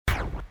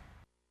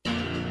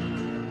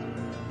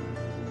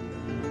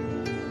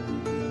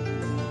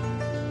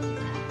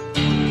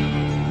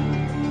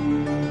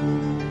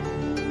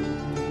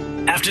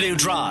Afternoon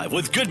Drive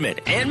with Goodman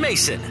and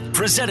Mason,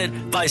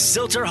 presented by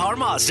Silter-Har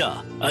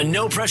Mazda. A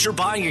no-pressure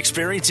buying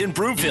experience in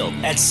Broomfield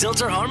at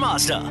Silter-Har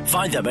Mazda.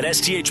 Find them at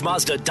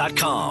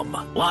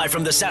sthmazda.com. Live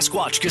from the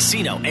Sasquatch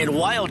Casino and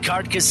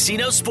Wildcard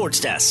Casino Sports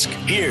Desk,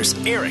 here's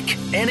Eric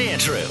and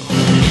Andrew.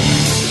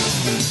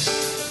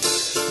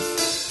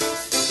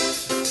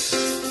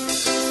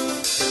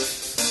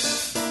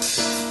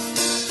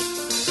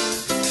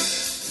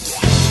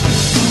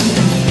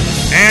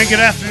 And good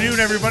afternoon,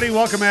 everybody.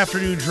 Welcome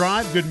Afternoon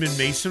Drive. Goodman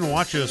Mason.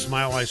 Watch us,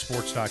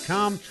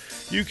 milehighsports.com.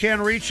 You can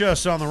reach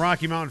us on the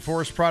Rocky Mountain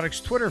Forest Products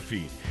Twitter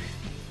feed.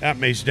 At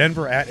Mace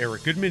Denver, at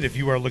Eric Goodman. If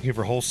you are looking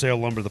for wholesale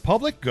lumber to the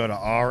public, go to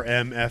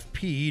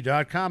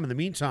rmfp.com. In the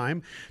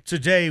meantime,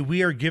 today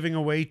we are giving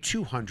away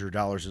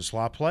 $200 in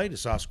slot play to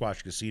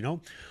Sasquatch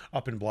Casino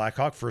up in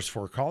Blackhawk. First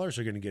four callers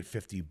are going to get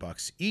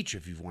 $50 each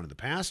if you've won in the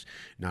past.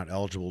 Not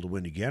eligible to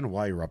win again.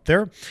 While you're up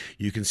there,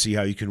 you can see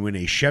how you can win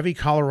a Chevy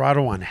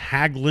Colorado on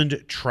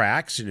Hagland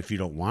tracks. And if you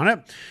don't want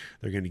it,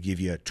 they're going to give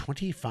you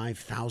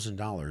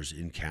 $25,000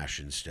 in cash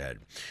instead.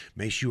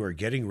 Mace, you are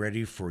getting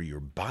ready for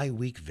your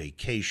bye-week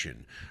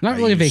vacation. Not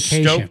really a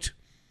vacation,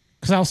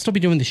 because I'll still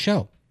be doing the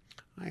show.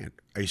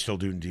 Are you still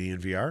doing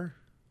DNVR?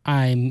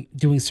 I'm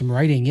doing some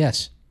writing.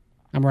 Yes,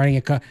 I'm writing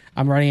a couple.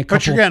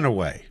 But you're getting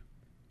away.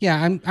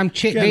 Yeah, I'm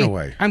getting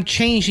away. I'm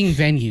changing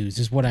venues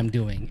is what I'm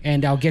doing,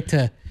 and I'll get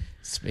to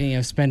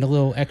spend a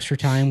little extra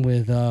time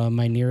with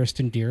my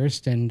nearest and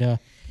dearest, and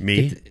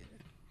me.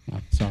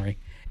 Sorry.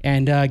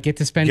 And get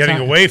to spend getting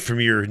time away from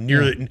your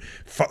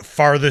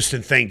farthest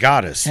and thank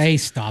goddess. Hey,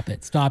 stop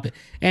it.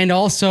 And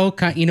also,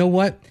 you know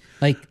what?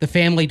 Like the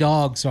family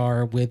dogs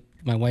are with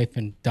my wife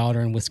and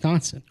daughter in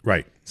Wisconsin.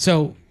 Right.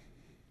 So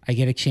I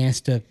get a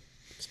chance to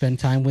spend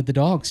time with the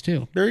dogs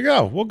too. There you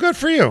go. Well, good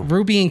for you.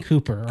 Ruby and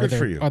Cooper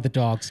are the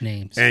dogs'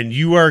 names. And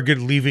you are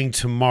leaving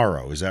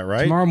tomorrow, is that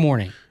right? Tomorrow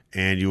morning.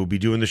 And you will be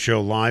doing the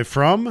show live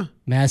from?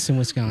 Madison,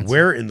 Wisconsin.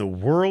 Where in the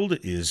world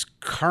is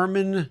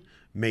Carmen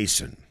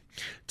Mason?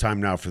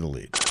 Time now for the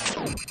lead.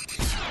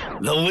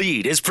 The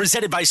lead is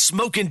presented by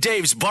Smokin'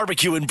 Dave's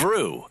Barbecue and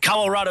Brew,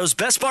 Colorado's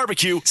best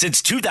barbecue since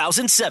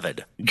 2007.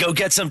 Go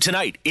get some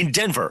tonight in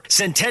Denver,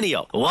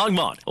 Centennial,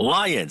 Longmont,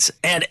 Lyons,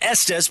 and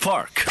Estes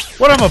Park.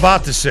 What I'm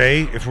about to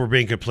say, if we're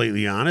being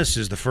completely honest,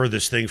 is the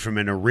furthest thing from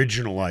an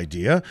original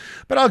idea,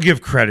 but I'll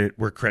give credit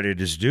where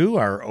credit is due.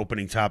 Our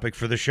opening topic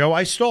for the show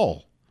I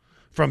stole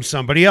from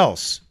somebody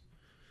else.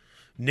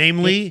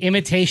 Namely,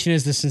 imitation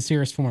is the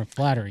sincerest form of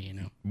flattery, you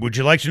know. Would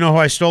you like to know who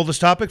I stole this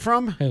topic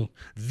from? Who?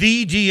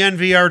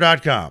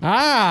 TheDNVR.com.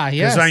 Ah,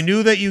 yes. Because I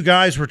knew that you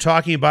guys were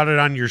talking about it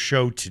on your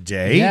show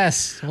today.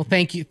 Yes. Well,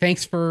 thank you.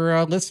 Thanks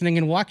for listening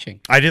and watching.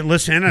 I didn't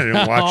listen and I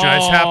didn't watch it. I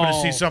just happened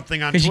to see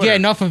something on Twitter. Because you get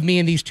enough of me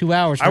in these 2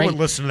 hours, right? I would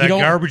listen to that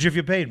garbage if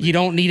you paid me. You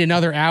don't need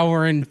another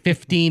hour and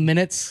 15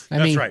 minutes.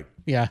 That's right.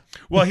 Yeah.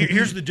 Well,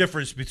 here's the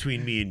difference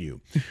between me and you.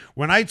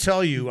 When I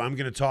tell you I'm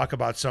going to talk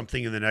about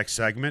something in the next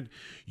segment,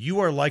 you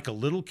are like a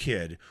little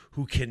kid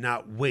who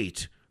cannot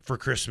wait for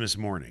Christmas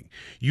morning.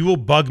 You will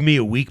bug me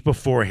a week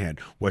beforehand.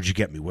 What'd you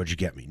get me? What'd you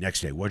get me?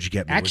 Next day, what'd you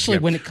get me? Actually,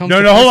 when it comes to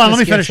hold on, let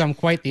me finish. I'm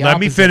quite the opposite. Let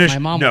me finish. My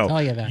mom will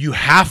tell you that. You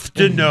have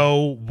to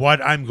know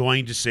what I'm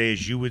going to say,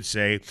 as you would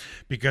say,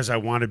 because I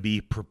want to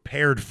be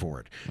prepared for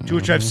it. To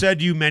which I've said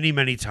to you many,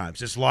 many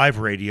times. It's live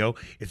radio.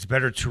 It's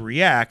better to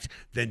react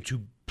than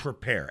to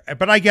prepare.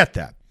 But I get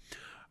that.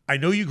 I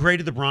know you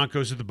graded the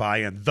Broncos at the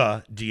bye on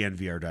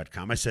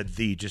TheDNVR.com. I said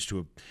just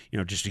to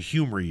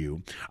humor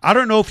you. I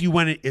don't know if you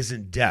went as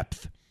in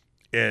depth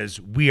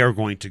as we are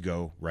going to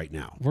go right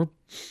now.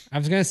 I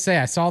was going to say,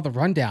 I saw the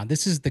rundown.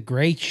 This is the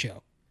grade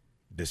show.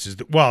 This is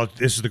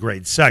the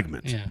grade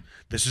segment. Yeah.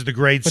 This is the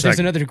grade segment. But there's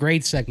another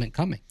grade segment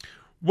coming.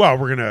 Well,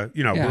 we're gonna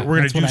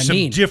do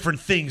some different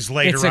things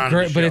later on.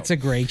 But it's a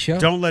great show.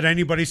 Don't let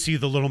anybody see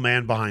the little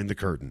man behind the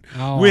curtain.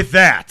 Oh. With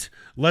that,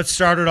 let's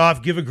start it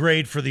off. Give a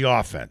grade for the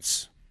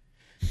offense.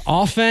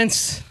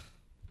 Offense,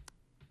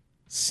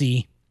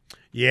 C.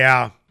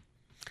 Yeah,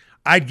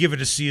 I'd give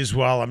it a C as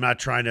well. I'm not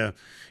trying to,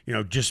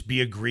 just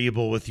be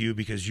agreeable with you,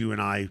 because you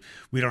and I,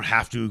 we don't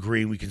have to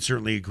agree. We can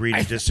certainly agree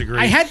to disagree.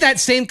 I had that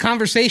same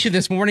conversation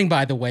this morning,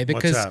 by the way,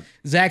 because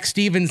Zach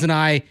Stevens and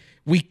I,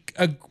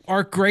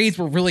 our grades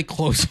were really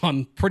close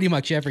on pretty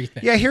much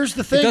everything. Yeah, here's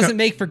the thing. It doesn't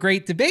make for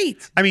great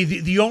debate. I mean,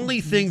 the only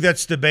thing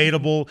that's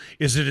debatable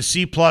is it a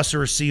C plus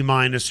or a C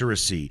minus or a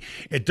C.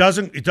 It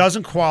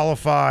doesn't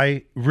qualify,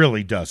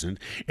 really doesn't.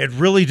 It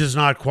really does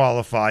not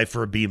qualify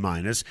for a B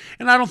minus,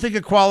 and I don't think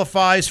it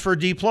qualifies for a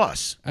D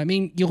plus. I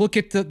mean, you look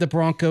at the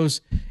Broncos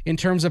in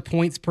terms of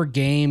points per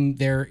game,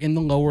 they're in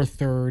the lower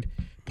third.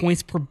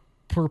 Points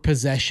per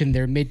possession,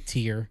 they're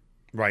mid-tier.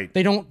 Right.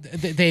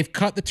 They've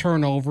cut the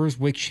turnovers,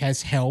 which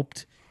has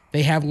helped.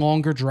 They have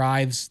longer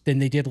drives than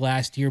they did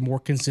last year, more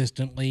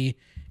consistently,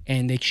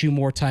 and they chew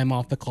more time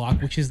off the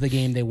clock, which is the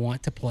game they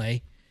want to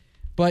play.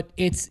 But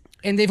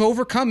they've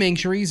overcome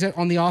injuries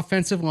on the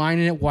offensive line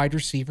and at wide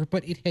receiver,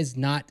 but it has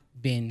not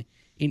been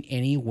in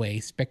any way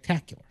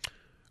spectacular.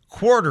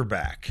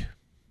 Quarterback.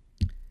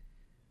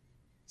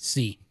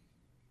 C.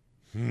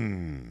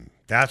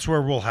 That's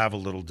where we'll have a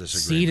little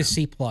disagreement. C to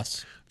C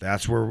plus.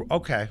 That's where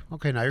okay.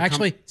 Now you're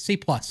actually C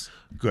plus.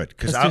 Good,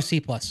 because let's do C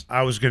plus.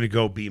 I was going to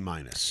go B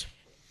minus.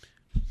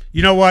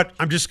 You know what?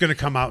 I'm just going to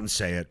come out and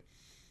say it.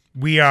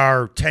 We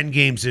are 10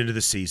 games into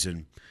the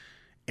season,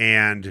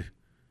 and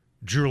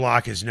Drew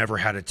Lock has never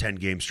had a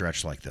 10-game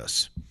stretch like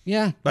this.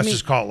 Yeah, let's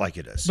just call it like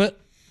it is. But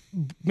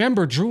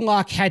remember, Drew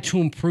Lock had to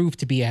improve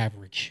to be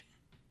average.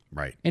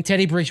 Right. And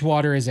Teddy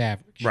Bridgewater is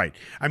average. Right.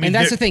 I mean, and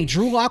that's the thing.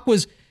 Drew Lock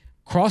was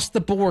across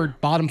the board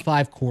bottom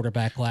 5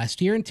 quarterback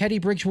last year, and Teddy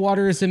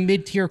Bridgewater is a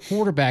mid-tier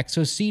quarterback.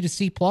 So C to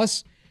C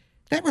plus,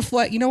 that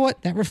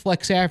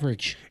reflects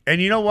average. And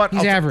you know what?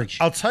 He's average.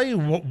 I'll tell you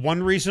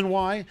one reason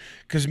why,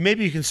 because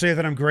maybe you can say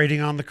that I'm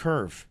grading on the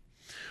curve.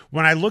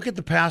 When I look at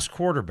the past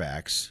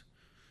quarterbacks,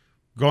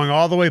 going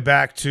all the way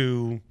back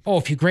to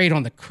if you grade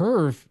on the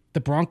curve, the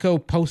Bronco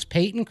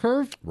post-Peyton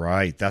curve,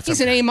 right? He's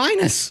an A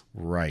minus.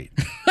 Right.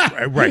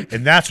 Right.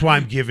 And that's why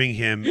I'm giving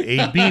him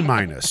a B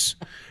minus.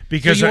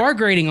 Because so you are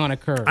grading on a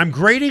curve. I'm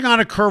grading on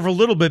a curve a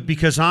little bit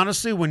because,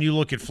 honestly, when you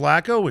look at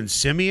Flacco and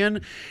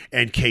Simeon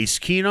and Case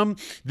Keenum,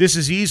 this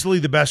is easily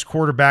the best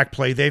quarterback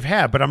play they've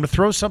had. But I'm going to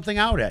throw something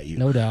out at you.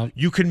 No doubt.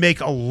 You can make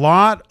a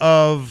lot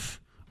of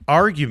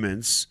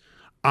arguments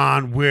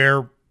on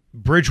where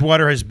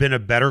Bridgewater has been a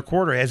better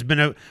quarter, has been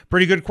a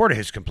pretty good quarter.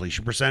 His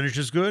completion percentage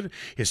is good.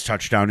 His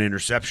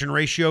touchdown-interception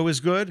ratio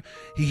is good.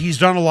 He's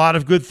done a lot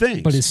of good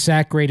things. But his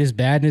sack rate is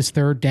bad and his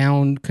third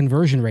down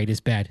conversion rate is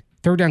bad.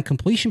 Third down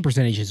completion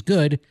percentage is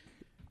good.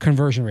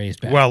 Conversion rate is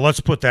bad. Well,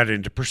 let's put that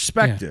into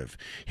perspective.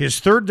 Yeah.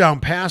 His third down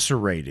passer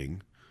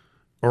rating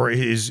or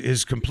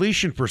his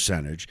completion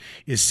percentage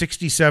is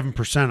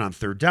 67% on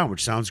third down,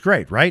 which sounds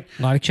great, right?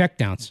 A lot of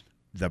checkdowns.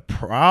 The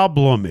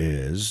problem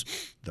is,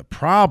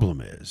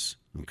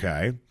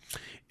 okay,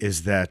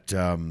 is that,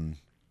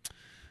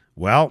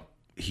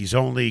 he's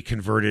only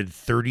converted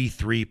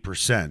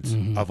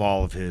 33% of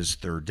all of his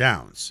third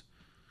downs.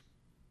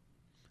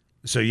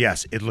 So,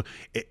 yes,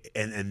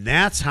 and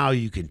that's how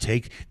you can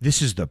take –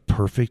 this is the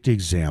perfect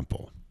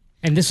example.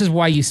 And this is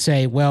why you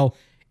say, well,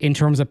 in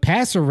terms of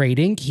passer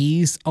rating,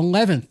 he's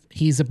 11th.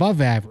 He's above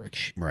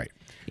average. Right.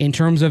 In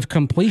terms of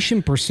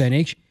completion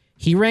percentage,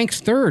 he ranks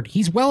third.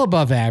 He's well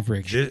above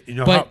average.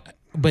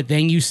 But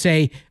then you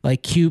say,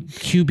 like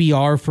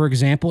QBR, for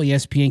example,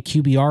 ESPN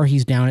QBR,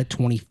 he's down at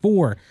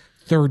 24.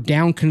 Third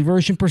down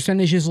conversion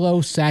percentage is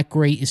low. Sack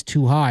rate is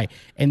too high.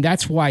 And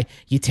that's why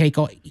you take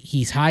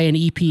he's high in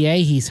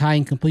EPA. He's high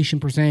in completion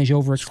percentage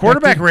over expected. His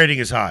quarterback rating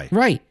is high.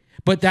 Right.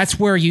 But that's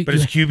where But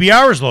his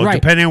QBR is low,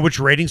 right, depending on which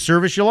rating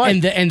service you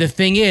like. And the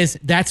thing is,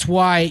 that's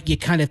why you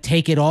kind of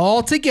take it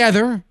all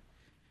together,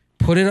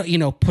 put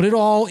it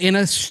all in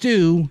a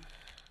stew,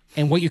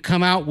 and what you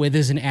come out with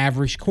is an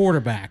average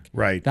quarterback.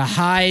 Right. The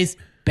highs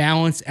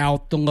balance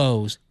out the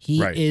lows.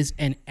 He is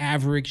an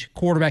average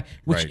quarterback,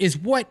 which is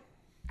what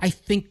I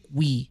think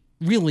we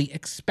really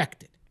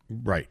expected.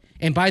 Right.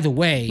 And by the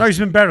way... No, he's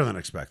been better than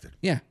expected.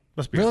 Yeah.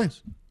 Let's be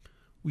honest.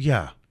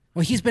 Yeah.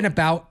 Well, he's been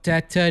about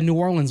at New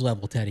Orleans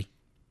level, Teddy,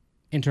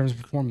 in terms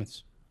of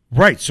performance.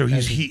 Right. So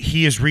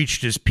he has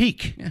reached his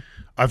peak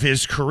of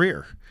his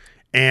career.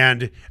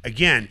 And,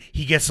 again,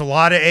 he gets a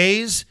lot of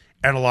A's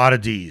and a lot of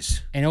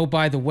D's. And,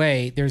 by the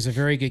way, there's a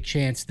very good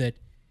chance that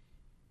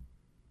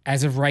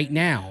as of right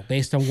now,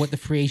 based on what the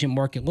free agent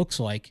market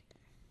looks like,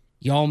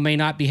 y'all may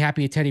not be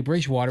happy at Teddy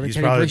Bridgewater. He's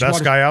probably the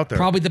best guy out there.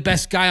 Probably the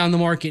best guy on the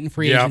market in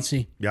free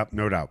agency. Yep,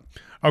 no doubt.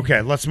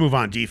 Okay, let's move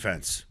on.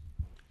 Defense.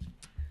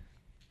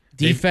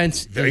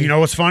 You know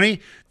what's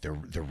funny? The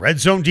red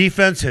zone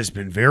defense has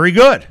been very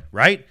good,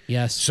 right?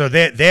 Yes. So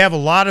they have a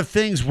lot of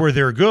things where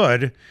they're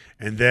good,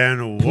 and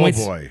then,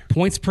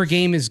 Points per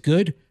game is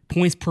good.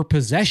 Points per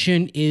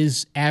possession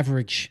is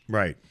average.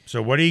 Right.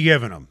 So what are you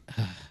giving them?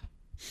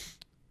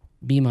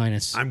 B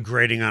minus. I'm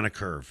grading on a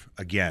curve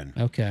again.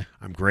 Okay.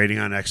 I'm grading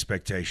on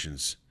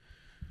expectations.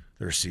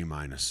 They're C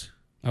minus.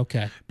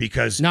 Okay.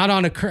 Because not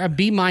on a curve. A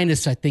B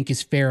minus, I think,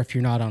 is fair if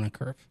you're not on a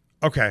curve.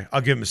 Okay,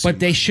 I'll give them a C. But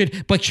they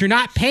should. But you're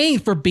not paying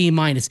for B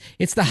minus.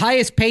 It's the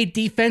highest paid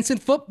defense in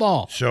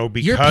football. So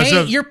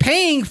you're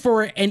paying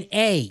for an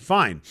A.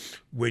 Fine.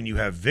 When you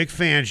have Vic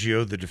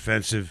Fangio, the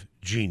defensive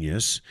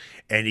genius,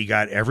 and he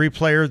got every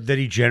player that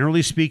he,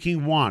 generally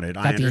speaking, wanted.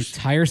 Got the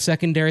entire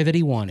secondary that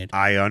he wanted.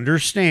 I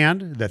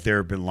understand that there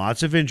have been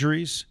lots of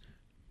injuries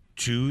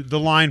to the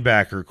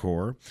linebacker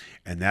core,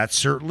 and that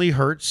certainly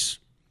hurts.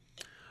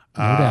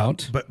 No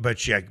doubt.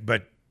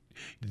 But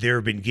there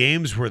have been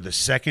games where the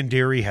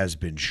secondary has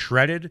been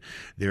shredded.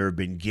 There have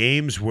been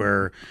games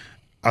where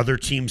other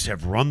teams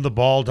have run the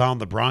ball down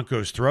the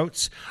Broncos'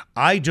 throats.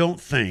 I don't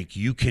think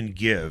you can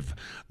give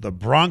the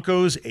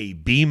Broncos a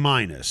B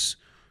minus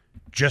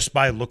just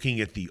by looking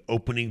at the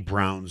opening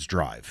Browns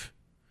drive.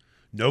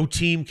 No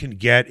team can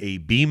get a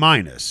B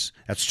minus.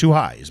 That's too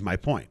high, is my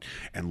point.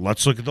 And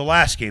let's look at the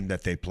last game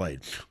that they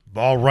played.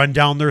 Ball run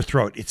down their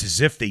throat. It's as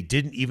if they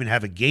didn't even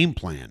have a game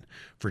plan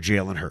for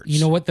Jalen Hurts. You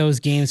know what those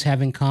games have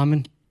in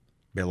common?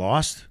 They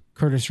lost?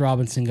 Curtis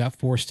Robinson got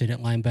forced in at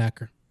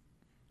linebacker.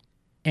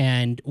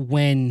 And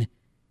when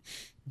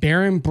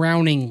Baron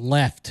Browning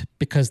left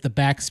because the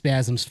back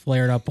spasms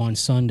flared up on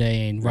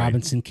Sunday, and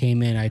Robinson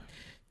came in. I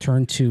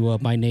turned to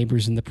my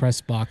neighbors in the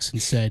press box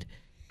and said,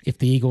 if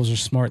the Eagles are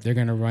smart, they're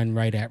going to run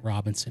right at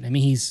Robinson. I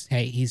mean, he's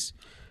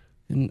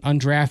an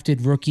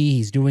undrafted rookie.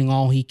 He's doing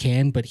all he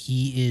can, but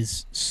he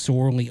is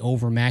sorely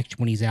overmatched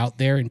when he's out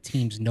there, and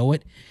teams know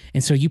it.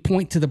 And so you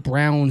point to the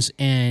Browns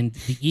and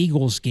the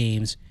Eagles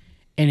games,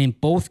 and in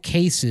both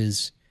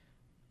cases,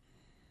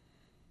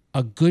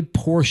 a good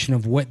portion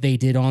of what they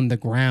did on the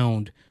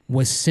ground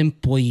was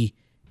simply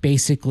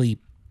basically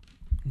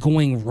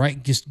going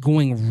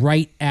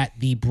right at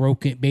the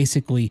broken,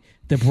 basically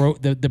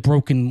the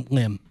broken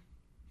limb.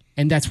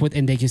 And that's what,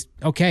 and they just,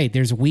 okay,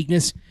 there's a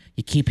weakness.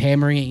 You keep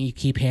hammering it and you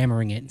keep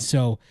hammering it. And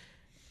so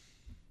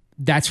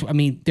that's, I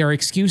mean, there are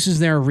excuses,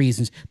 there are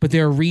reasons, but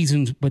there are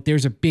reasons, but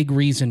there's a big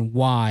reason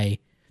why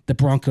the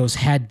Broncos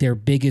had their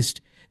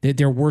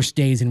worst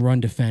days in run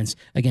defense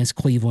against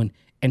Cleveland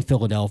and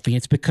Philadelphia.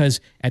 It's because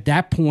at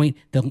that point,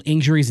 the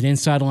injuries at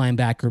inside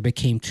linebacker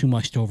became too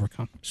much to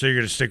overcome. So you're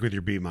going to stick with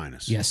your B-?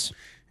 Yes.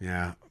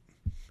 Yeah.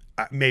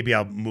 Maybe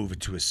I'll move it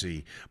to a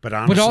C. But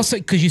honestly, but also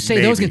because you say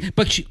maybe. those guys,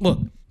 but look,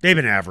 they've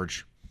been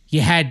average.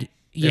 You had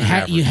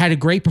a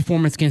great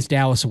performance against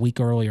Dallas a week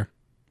earlier.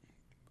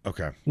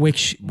 Okay.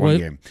 Which one was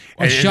game.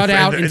 A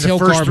shutout in until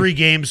the first 3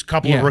 games,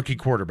 couple of rookie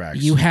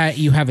quarterbacks. You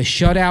have a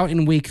shutout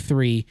in week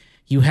 3.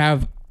 You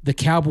have the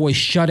Cowboys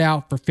shut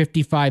out for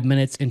 55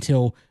 minutes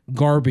until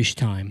garbage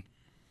time.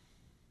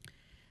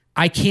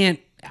 I can't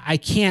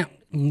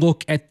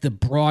look at the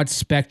broad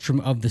spectrum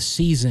of the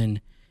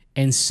season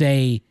and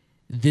say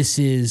this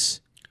is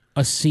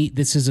a C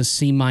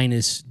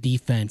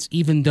defense,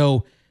 even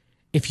though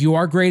if you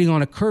are grading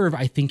on a curve,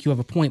 I think you have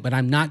a point, but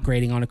I'm not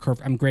grading on a curve.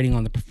 I'm grading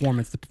on the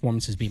performance. The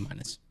performance is B-.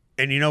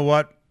 And you know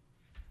what?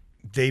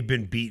 They've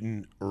been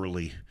beaten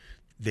early.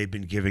 They've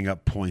been giving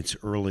up points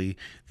early.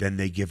 Then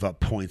they give up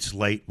points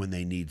late when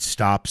they need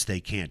stops. They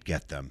can't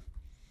get them.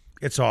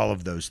 It's all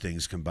of those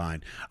things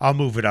combined. I'll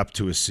move it up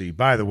to a C.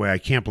 By the way, I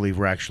can't believe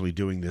we're actually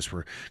doing this.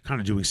 We're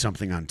kind of doing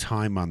something on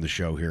time on the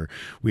show here.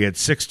 We had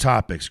 6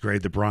 topics.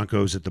 Grade the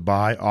Broncos at the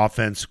bye,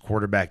 offense,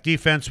 quarterback,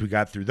 defense. We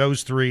got through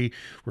those 3.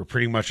 We're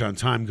pretty much on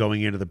time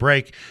going into the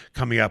break.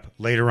 Coming up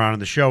later on in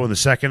the show in the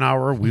second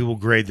hour, we will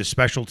grade the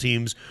special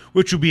teams,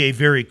 which will be a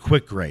very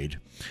quick grade.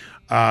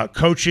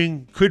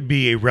 Coaching could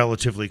be a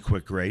relatively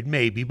quick grade,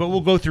 maybe, but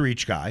we'll go through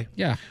each guy.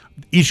 Yeah.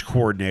 Each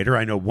coordinator.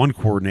 I know one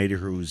coordinator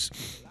who's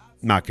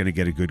not going to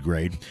get a good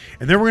grade.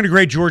 And then we're going to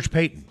grade George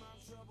Payton.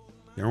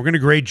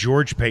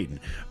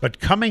 But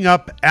coming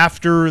up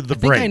after the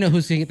break. I think I know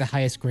who's going to get the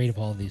highest grade of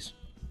all of these.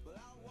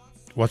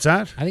 What's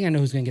that? I think I know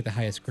who's going to get the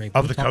highest grade.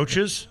 Of the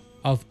coaches?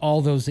 Of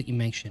all those that you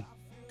mentioned.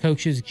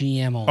 Coaches,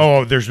 GM, all.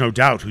 Oh, there's no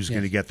doubt who's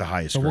going to get the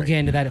highest grade. So we'll get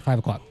into that at 5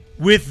 o'clock.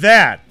 With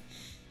that,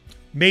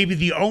 maybe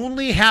the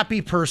only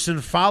happy person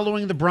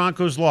following the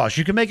Broncos' loss.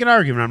 You can make an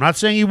argument. I'm not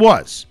saying he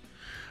was.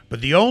 But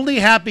the only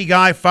happy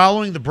guy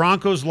following the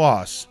Broncos'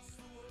 loss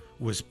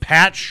was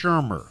Pat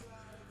Shurmur.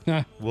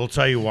 We'll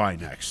tell you why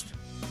next.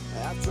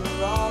 After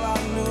all,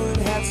 I knew it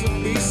had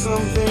to be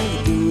something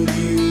to do with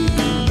you.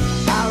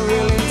 I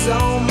really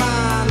don't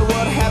mind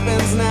what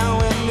happens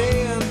now and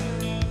then.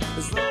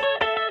 As long-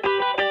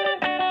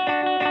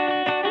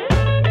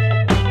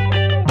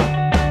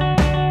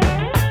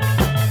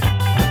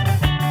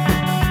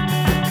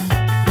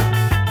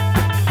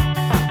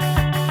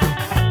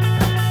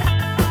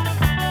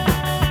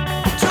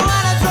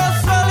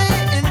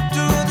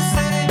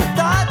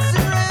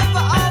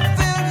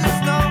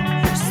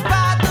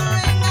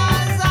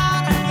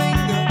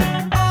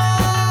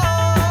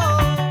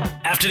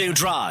 Afternoon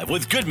Drive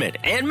with Goodman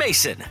and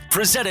Mason,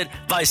 presented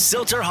by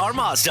Silter-Har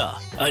Mazda.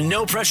 A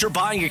no-pressure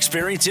buying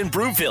experience in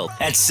Broomfield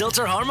at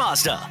Silter-Har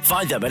Mazda.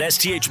 Find them at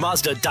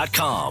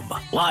sthmazda.com.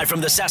 Live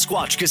from the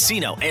Sasquatch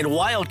Casino and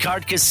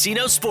Wildcard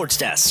Casino Sports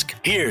Desk,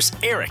 here's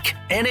Eric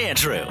and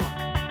Andrew.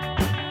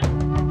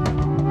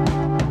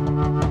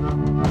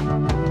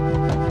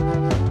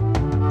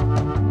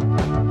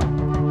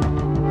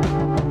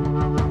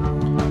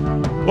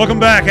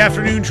 Welcome back.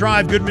 Afternoon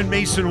Drive. Goodman,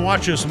 Mason.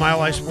 Watch us,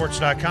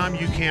 milehighsports.com.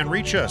 You can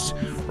reach us.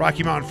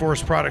 Rocky Mountain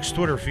Forest Products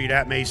Twitter feed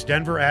at Mace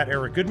Denver, at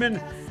Eric Goodman.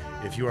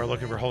 If you are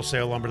looking for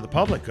wholesale lumber to the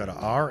public, go to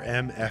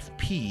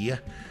rmfp.com.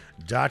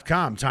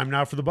 Time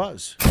now for The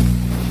Buzz.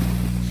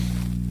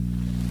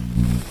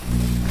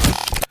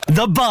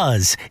 The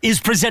Buzz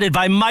is presented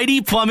by Mighty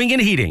Plumbing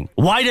and Heating.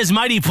 Why does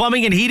Mighty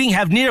Plumbing and Heating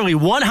have nearly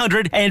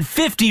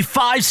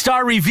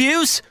 155-star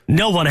reviews?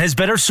 No one has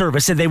better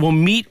service, and they will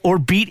meet or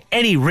beat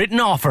any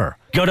written offer.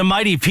 Go to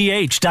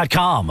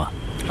mightyph.com.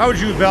 How would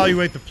you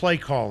evaluate the play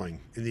calling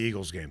in the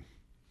Eagles game?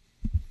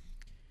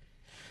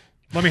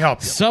 Let me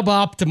help you.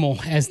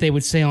 Suboptimal, as they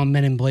would say on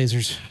Men in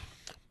Blazers.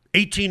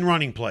 18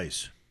 running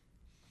plays.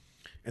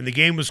 And the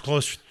game was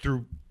close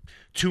through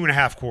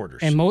 2.5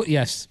 quarters. And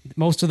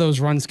most of those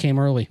runs came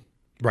early.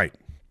 Right.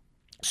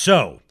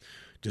 So,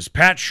 does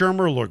Pat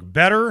Shurmur look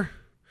better,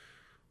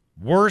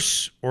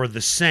 worse, or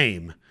the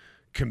same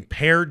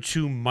compared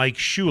to Mike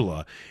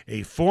Shula,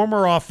 a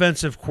former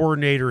offensive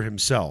coordinator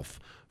himself,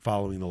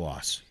 following the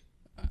loss?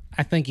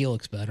 I think he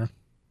looks better.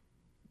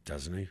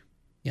 Doesn't he?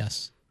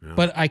 Yes. Yeah.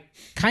 But I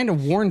kind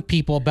of warned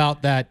people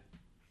about that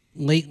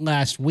late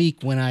last week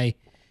when I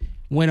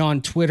went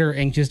on Twitter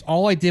and just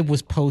all I did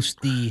was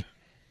post the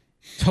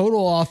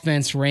total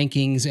offense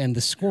rankings and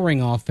the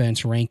scoring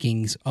offense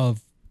rankings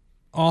of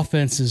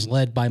offenses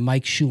led by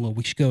Mike Shula,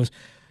 which goes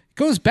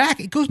back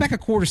a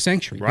quarter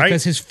century. Right.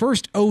 Because his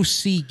first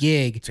OC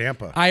gig,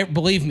 Tampa.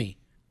 Believe me,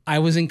 I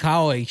was in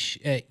college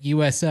at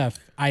USF.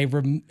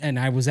 And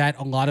I was at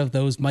a lot of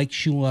those Mike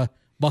Shula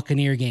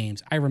Buccaneer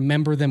games. I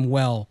remember them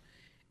well,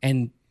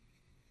 and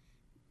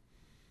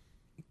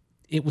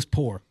it was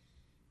poor.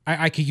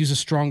 I could use a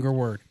stronger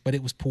word, but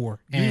it was poor.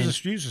 And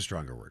Use a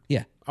stronger word.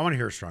 yeah, I want to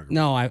hear a stronger word.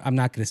 no, I'm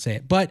not going to say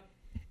it.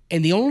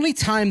 And the only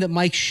time that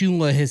Mike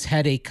Shula has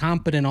had a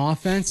competent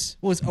offense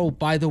was,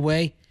 by the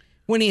way,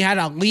 when he had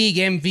a league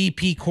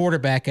MVP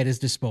quarterback at his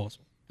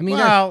disposal. I mean,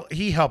 Well,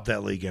 he helped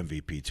that league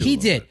MVP too. he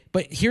did.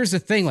 But here's the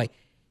thing: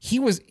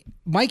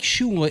 Mike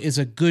Shula is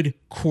a good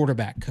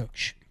quarterback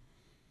coach.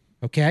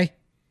 Okay,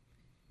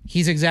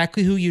 he's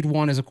exactly who you'd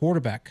want as a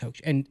quarterback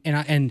coach, and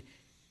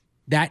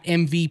that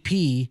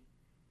MVP.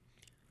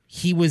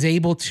 He was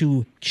able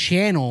to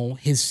channel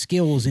his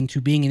skills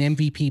into being an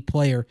MVP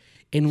player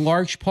in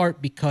large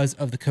part because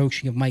of the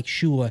coaching of Mike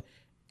Shula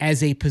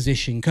as a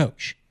position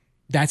coach.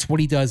 That's what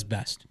he does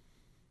best.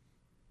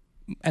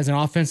 As an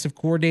offensive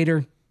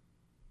coordinator,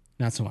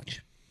 not so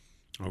much.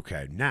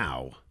 Okay,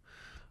 now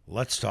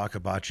let's talk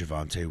about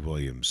Javonte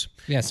Williams.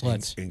 Yes,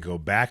 let's. And go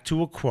back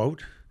to a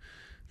quote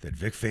that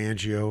Vic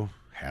Fangio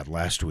had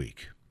last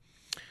week.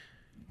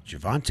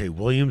 Javonte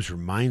Williams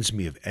reminds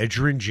me of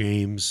Edgerrin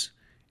James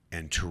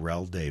and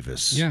Terrell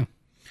Davis. Yeah.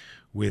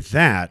 With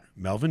that,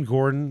 Melvin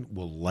Gordon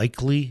will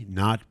likely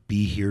not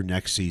be here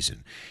next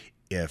season.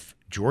 If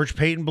George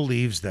Payton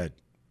believes that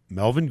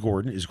Melvin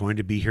Gordon is going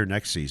to be here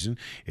next season,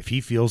 if he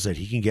feels that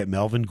he can get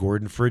Melvin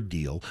Gordon for a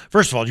deal,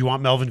 first of all, do you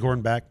want Melvin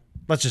Gordon back?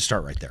 Let's just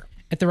start right there.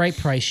 At the right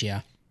price, yeah.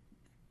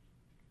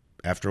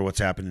 After what's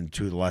happened in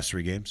 2 of the last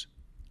 3 games?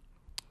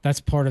 That's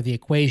part of the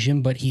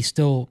equation, but he's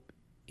still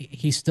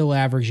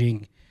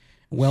averaging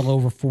well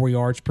over 4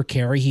 yards per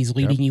carry. He's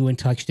leading you in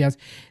touchdowns.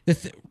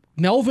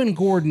 Melvin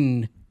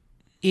Gordon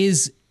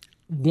is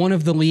one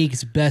of the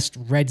league's best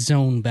red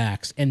zone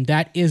backs, and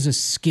that is a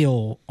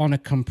skill on a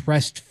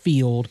compressed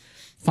field,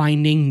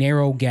 finding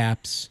narrow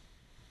gaps,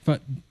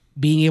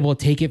 being able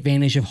to take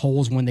advantage of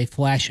holes when they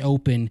flash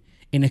open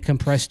in a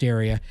compressed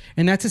area.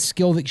 And that's a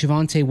skill that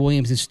Javonte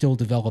Williams is still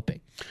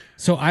developing.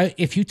 So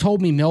if you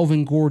told me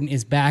Melvin Gordon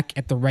is back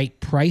at the right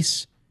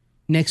price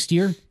next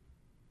year,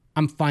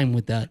 I'm fine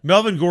with that.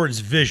 Melvin Gordon's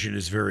vision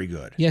is very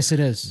good. Yes, it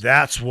is.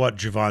 That's what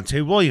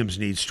Javonte Williams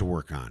needs to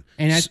work on.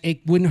 And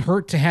it wouldn't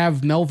hurt to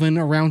have Melvin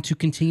around to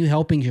continue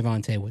helping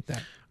Javonte with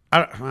that.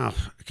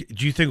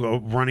 Do you think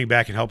running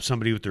back can help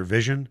somebody with their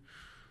vision?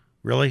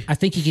 Really? I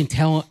think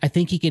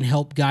he can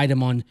help guide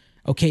him on,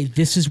 okay,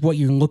 this is what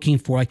you're looking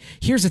for. Like,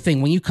 here's the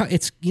thing. When you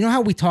know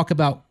how we talk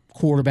about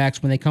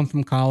quarterbacks when they come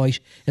from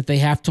college, that they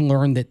have to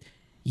learn that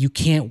you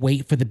can't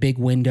wait for the big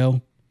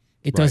window.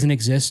 It doesn't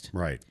exist.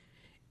 Right.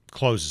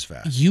 Closes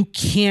fast. You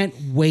can't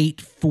wait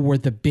for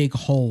the big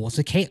holes.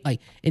 Okay, like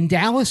in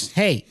Dallas,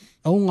 hey,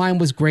 O-line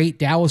was great.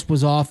 Dallas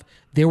was off.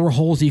 There were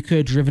holes you could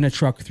have driven a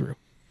truck through.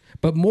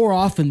 But more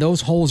often,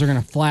 those holes are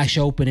going to flash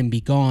open and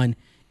be gone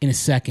in a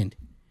second.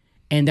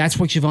 And that's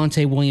what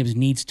Javonte Williams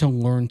needs to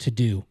learn to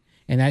do.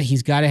 And that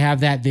he's got to have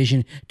that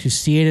vision to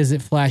see it as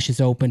it flashes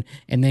open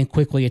and then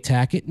quickly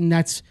attack it. And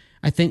that's,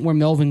 I think, where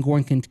Melvin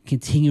Gordon can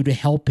continue to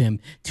help him,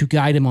 to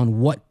guide him on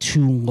what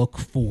to look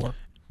for.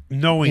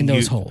 Knowing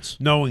those holes.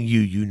 Knowing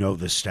you know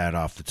the stat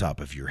off the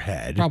top of your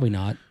head. Probably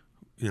not.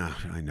 Yeah,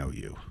 I know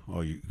you. Oh,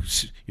 you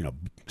know,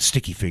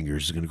 sticky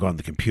fingers are going to go on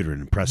the computer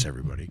and impress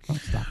everybody. Oh,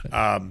 stop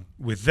it.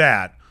 With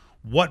that,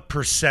 what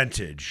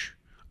percentage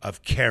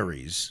of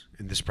carries,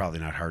 and this is probably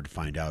not hard to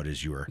find out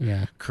as you are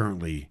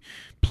currently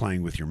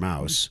playing with your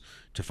mouse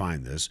to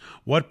find this,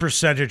 what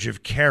percentage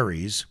of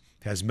carries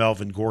has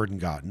Melvin Gordon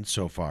gotten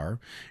so far,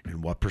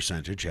 and what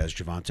percentage has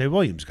Javonte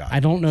Williams gotten?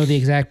 I don't know the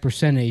exact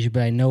percentage,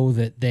 but I know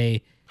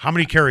that How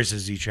many carries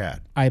has each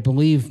had? I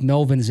believe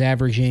Melvin's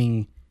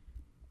averaging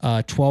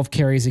 12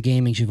 carries a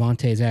game and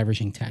Javonte is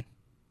averaging 10.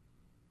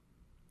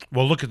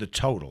 Well, look at the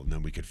total, and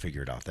then we could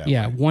figure it out that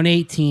Yeah, way.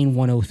 118,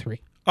 103.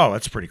 Oh,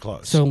 that's pretty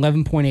close. So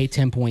 11.8,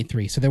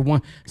 10.3. So they're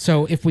one.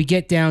 So if we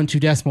get down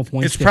to decimal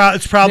points,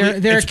 it's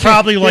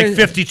probably like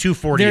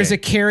 52-48. There's a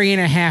carry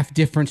and a half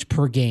difference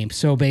per game.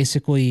 So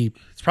basically,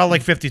 it's probably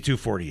like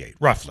 52-48,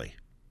 roughly,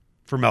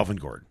 for Melvin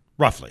Gordon.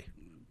 Roughly.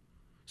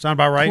 Sound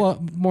about right?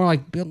 Well, more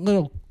like a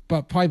little,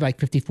 but probably like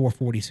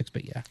 54-46.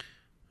 But yeah.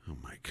 Oh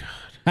my God.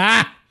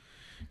 Ah,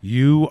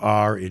 you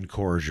are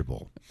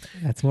incorrigible.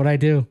 that's what I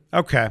do.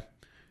 Okay.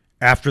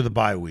 After the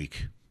bye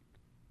week,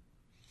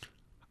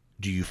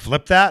 do you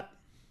flip that?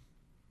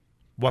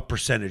 What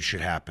percentage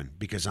should happen?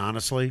 Because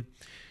honestly,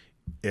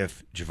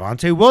 if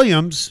Javonte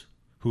Williams,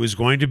 who is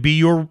going to be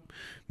your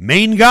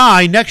main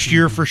guy next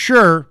year for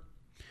sure,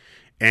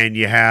 and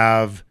you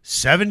have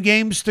 7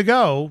 games to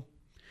go,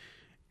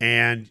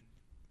 and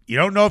You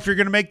don't know if you're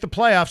going to make the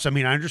playoffs. I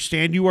mean, I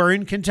understand you are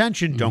in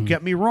contention. Don't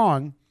get me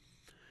wrong.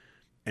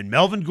 And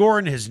Melvin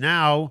Gordon has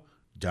now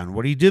done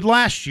what he did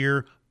last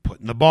year,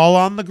 putting the ball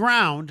on the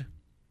ground.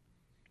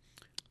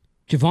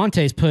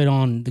 Javonte's put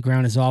on the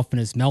ground as often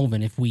as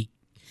Melvin if we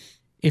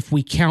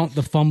count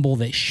the fumble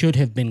that should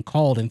have been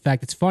called. In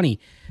fact, it's funny,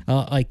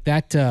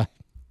 the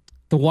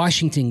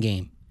Washington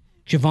game,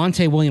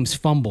 Javonte Williams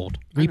fumbled.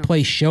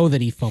 Replays show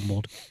that he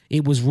fumbled.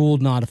 It was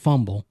ruled not a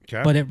fumble,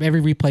 but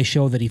every replay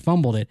showed that he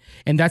fumbled it.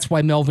 And that's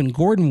why Melvin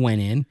Gordon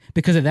went in,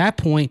 because at that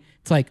point,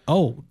 it's like,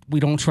 oh, we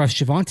don't trust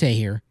Javonte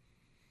here.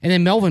 And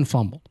then Melvin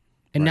fumbled.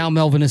 And now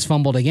Melvin has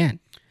fumbled again.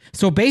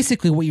 So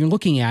basically what you're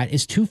looking at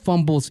is 2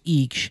 fumbles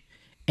each,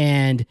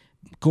 and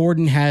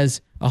Gordon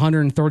has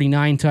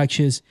 139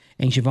 touches,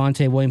 and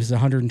Javonte Williams has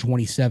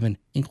 127,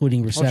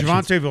 including receptions.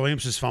 Javonte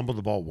Williams has fumbled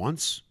the ball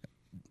once?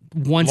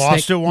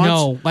 Lost it once?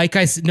 No, like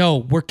I said,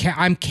 no.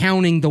 I'm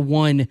counting the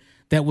one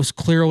that was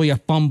clearly a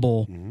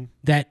fumble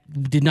that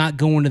did not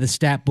go into the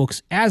stat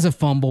books as a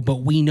fumble,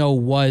 but we know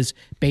was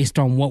based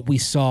on what we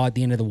saw at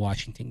the end of the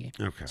Washington game.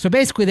 Okay. So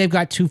basically, they've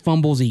got 2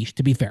 fumbles each,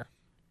 to be fair.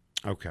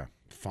 Okay,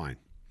 fine.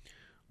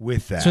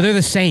 With that, so they're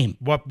the same.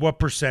 What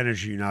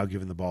percentage are you now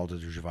giving the ball to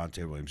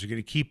Javonte Williams? You're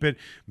going to keep it,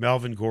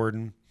 Melvin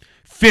Gordon,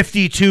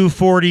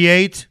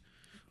 52-48,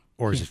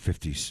 or is it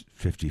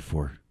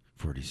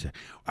 54-46?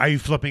 Are you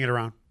flipping it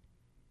around?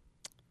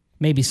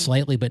 Maybe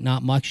slightly, but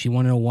not much. You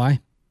want to know why?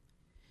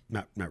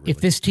 Not really.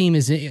 If this team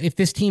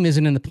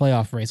isn't in the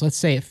playoff race, let's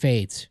say it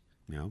fades.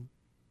 No.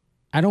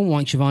 I don't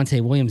want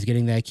Javonte Williams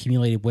getting that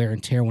accumulated wear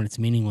and tear when it's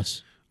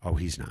meaningless. Oh,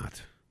 he's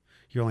not.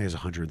 He only has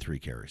 103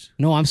 carries.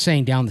 No, I'm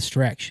saying down the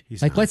stretch.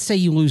 Let's say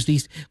you lose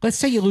these. Let's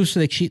say you lose to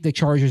the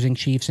Chargers and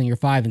Chiefs, and you're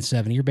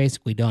 5-7. You're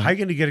basically done. How are you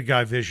going to get a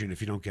guy vision if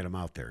you don't get him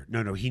out there?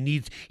 No. He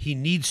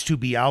needs to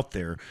be out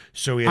there.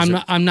 So he has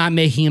I'm not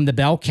making him the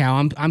bell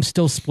cow. I'm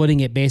still splitting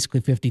it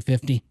basically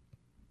 50-50.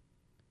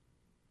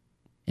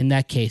 In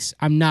that case,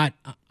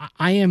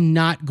 I am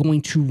not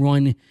going to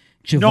run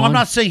Javonte. No, I'm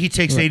not saying he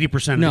takes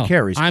 80% of the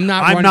carries. I'm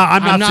not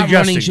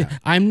suggesting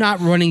that. I'm not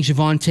running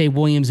Javonte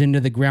Williams into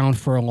the ground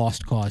for a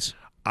lost cause.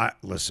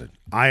 Listen,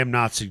 I am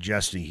not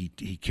suggesting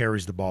he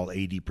carries the ball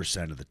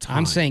 80% of the time.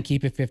 I'm saying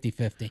keep it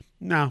 50-50.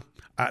 No,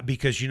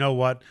 because you know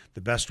what?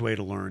 The best way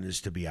to learn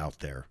is to be out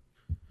there.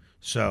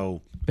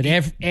 So, but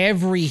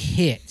every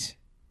hit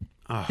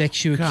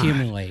that you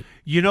accumulate.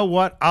 You know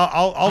what?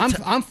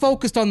 I'm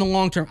focused on the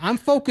long term. I'm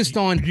focused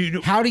on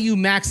how do you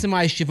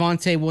maximize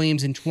Javonte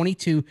Williams in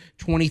 22,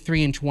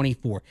 23, and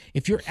 24.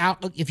 If you're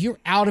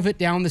out of it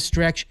down the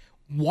stretch,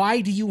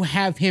 why do you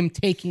have him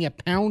taking a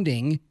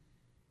pounding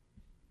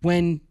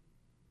when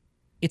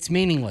it's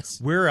meaningless?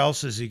 Where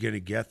else is he going to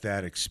get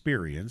that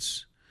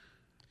experience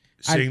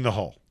seeing the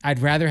hole? I'd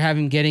rather have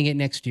him getting it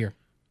next year.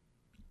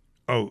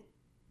 Oh,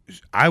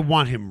 I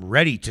want him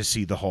ready to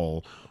see the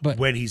hole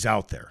when he's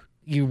out there.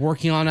 You're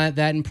working on that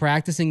and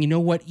practicing. You know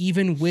what?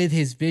 Even with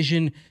his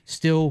vision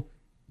still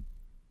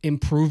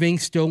improving,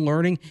 still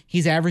learning,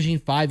 he's averaging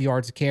 5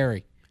 yards a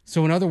carry.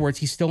 So in other words,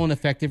 he's still an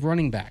effective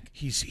running back.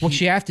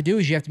 What you have to do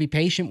is you have to be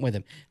patient with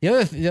him. The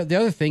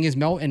other thing is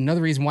and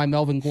another reason why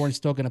Melvin Gordon's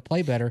still going to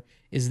play better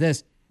is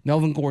this: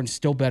 Melvin Gordon's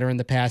still better in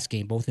the pass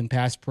game, both in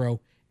pass pro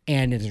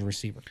and as a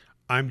receiver.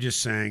 I'm just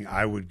saying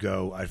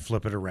I'd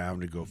flip it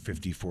around and go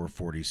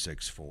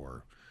 54-46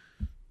 for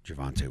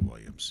Javonte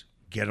Williams.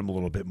 Get him a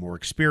little bit more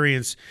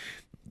experience,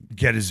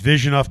 get his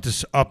vision up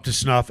to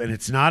snuff, and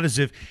it's not as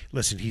if,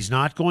 listen, he's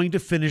not going to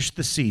finish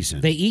the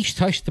season. They each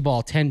touched the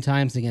ball 10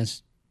 times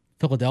against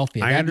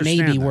Philadelphia. That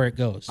may be where it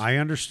goes. I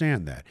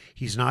understand that.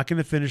 He's not going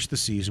to finish the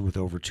season with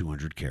over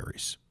 200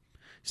 carries.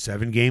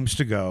 7 games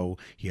to go.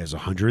 He has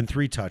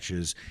 103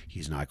 touches.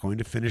 He's not going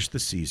to finish the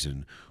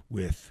season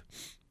with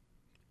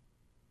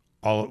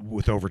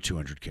over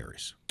 200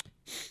 carries.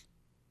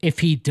 If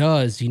he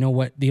does, you know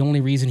what? The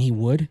only reason he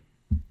would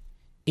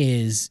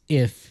is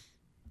if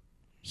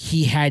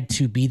he had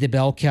to be the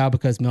bell cow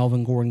because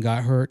Melvin Gordon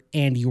got hurt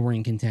and you were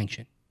in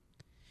contention.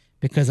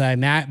 Because I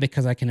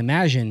can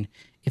imagine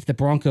if the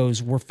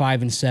Broncos were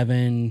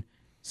 5-7,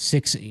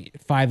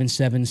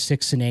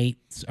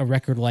 6-8, a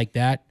record like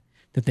that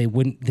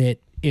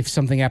if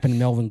something happened to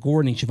Melvin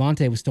Gordon and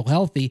Javonte was still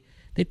healthy,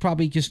 they'd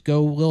probably just go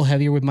a little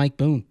heavier with Mike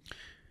Boone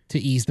to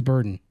ease the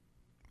burden.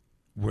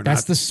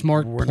 That's the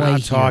smart play. We're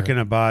not talking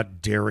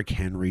about Derrick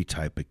Henry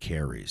type of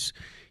carries.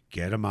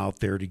 Get him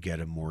out there to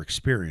get him more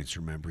experience.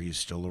 Remember, he's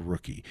still a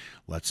rookie.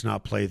 Let's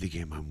not play the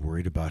game. I'm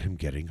worried about him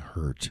getting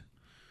hurt.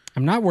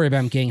 I'm not worried about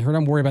him getting hurt.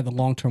 I'm worried about the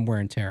long-term wear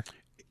and tear.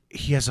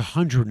 He has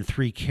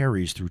 103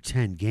 carries through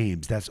 10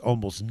 games. That's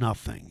almost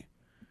nothing.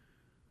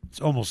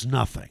 It's almost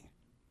nothing.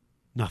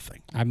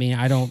 Nothing. I mean,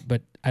 I don't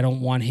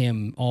want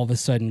him all of a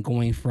sudden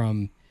going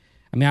from...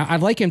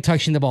 I'd like him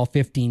touching the ball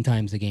 15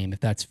 times a game, if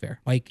that's fair.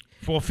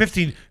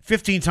 15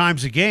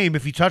 times a game.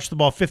 If you touch the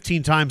ball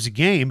 15 times a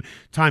game,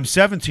 times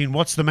 17,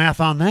 what's the math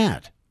on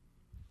that?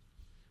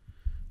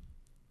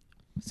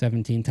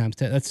 17 times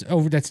 10.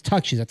 That's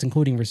touches. That's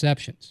including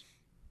receptions.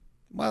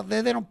 Well,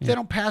 they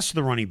don't pass to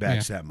the running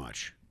backs that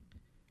much.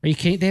 They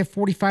have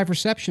 45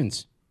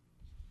 receptions.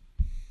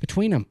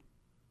 Between them.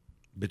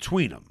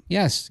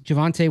 Yes.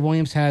 Javonte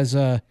Williams has,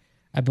 I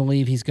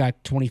believe he's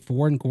got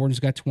 24 and Gordon's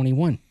got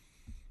 21.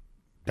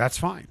 That's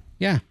fine.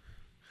 Yeah.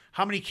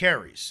 How many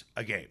carries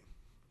a game?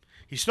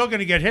 He's still going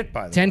to get hit,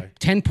 by the way.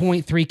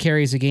 10.3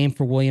 carries a game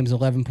for Williams,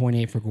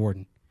 11.8 for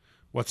Gordon.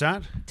 What's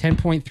that?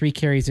 10.3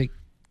 carries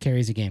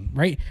a game.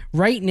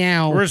 Right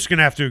now. We're just going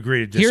to have to agree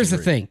to disagree. Here's the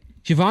thing.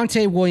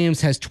 Javonte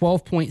Williams has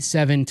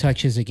 12.7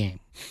 touches a game.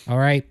 All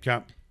right?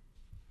 Yeah.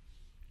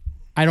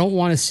 I don't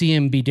want to see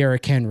him be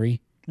Derrick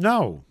Henry.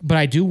 No. But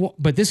I do.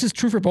 But this is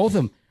true for both of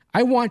them.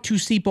 I want to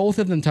see both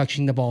of them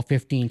touching the ball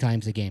 15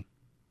 times a game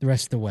the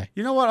rest of the way.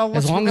 You know what?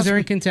 As long as they're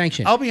in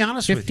contention. I'll be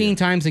honest with you. 15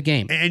 times a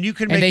game. And you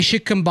can and they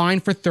should combine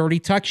for 30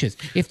 touches.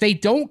 If they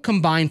don't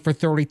combine for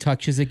 30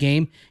 touches a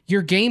game,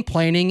 your game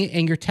planning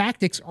and your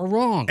tactics are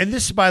wrong. And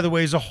this, by the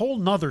way, is a whole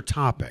nother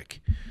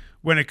topic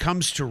when it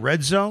comes to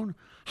red zone.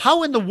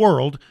 How in the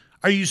world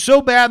are you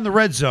so bad in the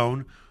red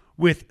zone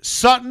with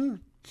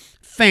Sutton,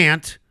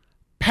 Fant,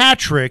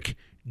 Patrick,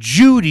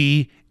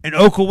 Judy, and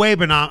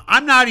Okawebana?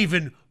 I'm not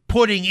even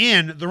putting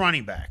in the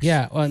running backs.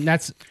 Yeah, well, and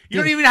that's... You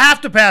don't even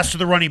have to pass to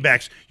the running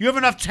backs. You have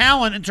enough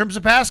talent in terms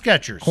of pass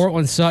catchers.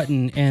 Cortland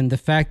Sutton and the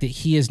fact that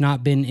he has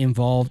not been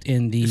involved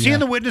in the... Is he in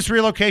the witness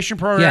relocation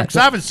program? Because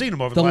I haven't seen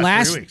him over the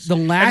last 3 weeks.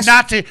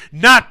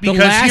 Not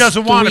because he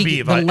doesn't want to be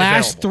available. The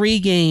last 3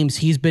 games,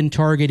 he's been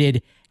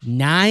targeted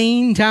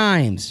 9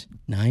 times.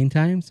 9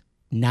 times?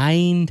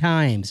 9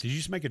 times. Did you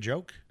just make a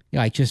joke?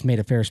 Yeah, I just made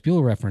a Ferris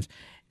Bueller reference.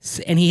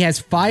 And he has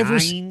 5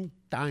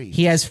 times.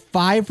 He has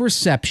 5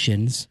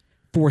 receptions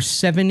for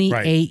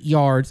 78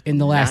 yards in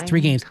the last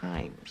 3 games. 9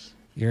 times.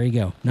 There you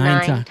go.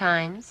 9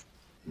 times.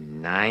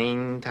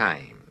 9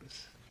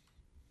 times.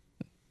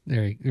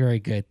 Very, very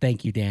good.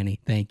 Thank you, Danny.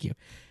 Thank you.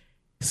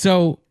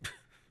 So,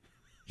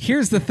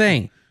 here's the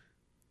thing.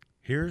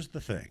 You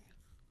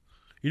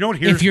know what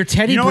here's, if you're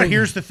Teddy what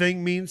here's the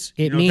thing means?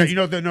 It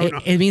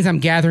means I'm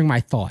gathering my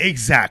thought.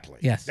 Exactly.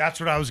 Yes. That's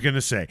what I was going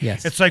to say.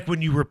 Yes. It's like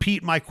when you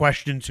repeat my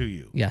question to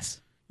you.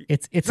 Yes.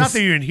 It's not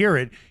that you didn't hear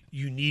it.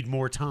 You need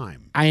more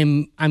time.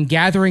 I'm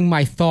gathering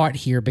my thought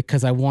here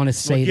because I want to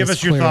say give this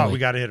us your clearly. thought. We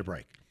got to hit a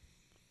break.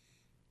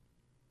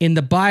 In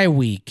the bye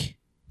week,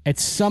 at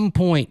some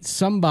point,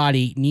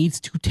 somebody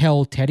needs to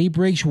tell Teddy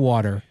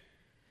Bridgewater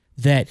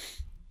that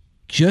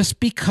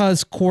just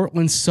because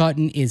Cortland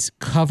Sutton is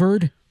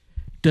covered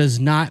does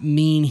not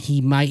mean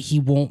he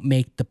won't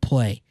make the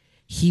play.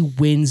 He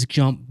wins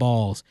jump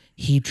balls.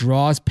 He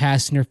draws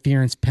pass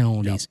interference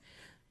penalties. Yep.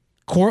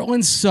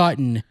 Cortland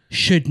Sutton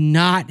should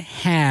not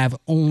have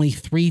only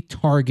 3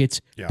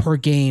 targets per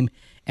game,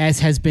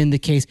 as has been the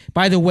case.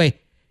 By the way,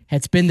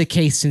 it's been the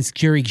case since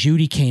Jerry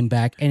Jeudy came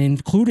back, and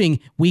including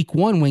week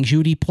 1 when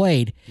Jeudy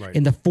played. Right.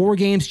 In the 4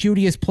 games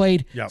Jeudy has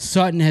played,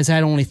 Sutton has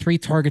had only 3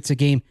 targets a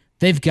game.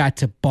 They've got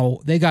to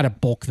bulk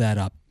that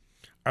up.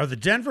 Are the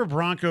Denver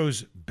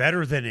Broncos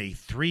better than a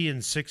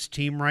 3-6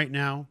 team right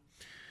now?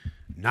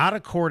 Not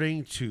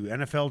according to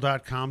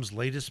NFL.com's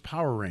latest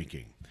power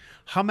ranking.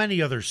 How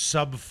many other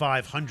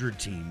sub-500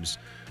 teams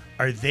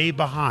are they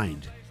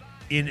behind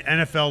in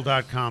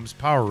NFL.com's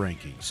power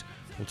rankings?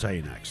 We'll tell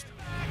you next.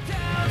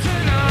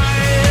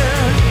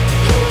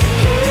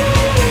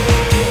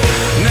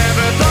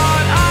 Never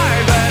thought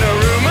I'd let a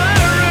rumor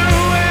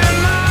ruin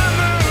my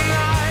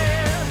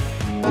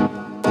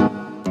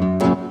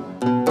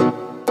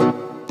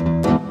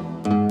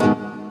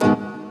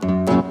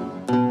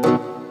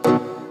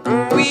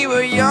moonlight. We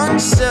were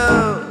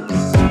youngsters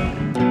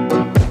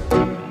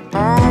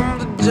on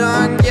the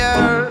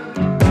junkyard.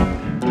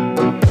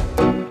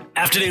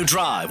 Afternoon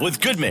Drive with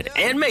Goodman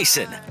and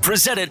Mason,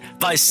 presented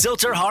by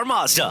Silter Har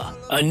Mazda.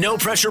 A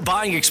no-pressure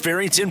buying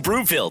experience in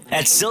Broomfield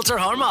at Silter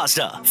Har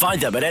Mazda.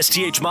 Find them at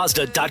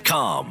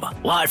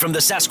sthmazda.com. Live from the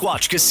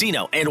Sasquatch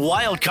Casino and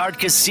Wildcard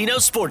Casino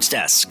Sports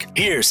Desk,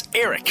 here's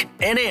Eric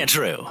and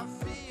Andrew.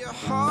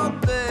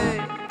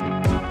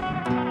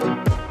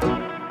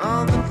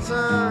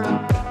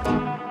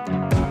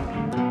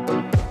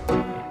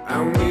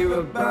 And we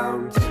were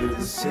bound to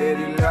the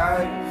city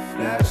life.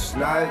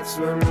 Flashlights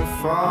when we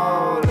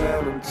fall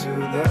down into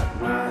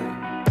that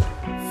night.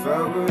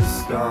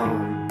 Focused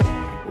on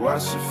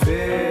what you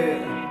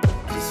feel.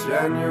 Just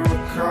when you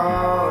were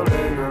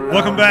calling.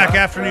 Welcome back,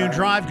 Afternoon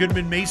Drive.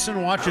 Goodman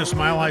Mason. Watch us,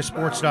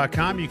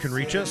 milehighsports.com. You can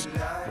reach us.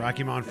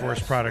 Rocky Mountain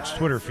Forest Products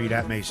Twitter feed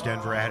at Mace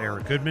Denver, at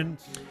Eric Goodman.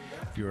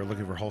 If you are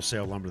looking for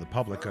wholesale lumber to the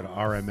public, go to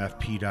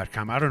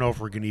rmfp.com. I don't know if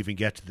we're going to even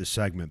get to this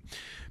segment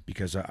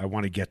because I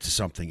want to get to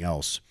something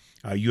else.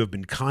 You have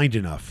been kind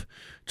enough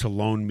to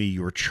loan me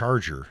your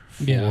charger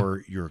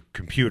for your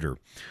computer.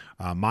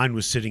 Mine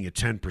was sitting at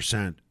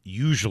 10%.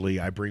 Usually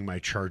I bring my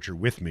charger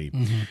with me.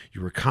 Mm-hmm.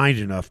 You were kind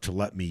enough to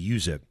let me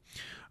use it.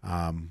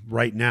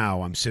 Right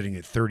now I'm sitting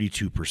at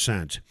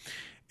 32%.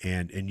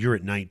 And you're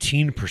at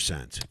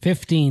 19%.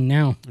 15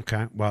 now.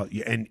 Okay. Well,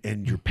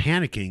 and you're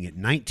panicking at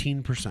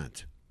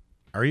 19%.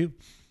 Are you?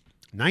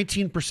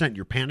 19%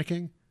 you're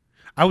panicking?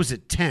 I was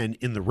at 10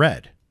 in the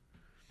red.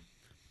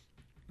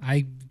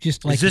 I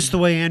just like. Is this the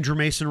way Andrew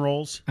Mason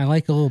rolls? I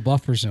like a little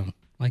buffer zone.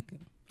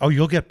 Oh,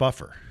 you'll get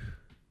buffer.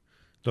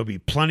 There'll be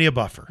plenty of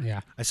buffer. Yeah.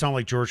 I sound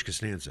like George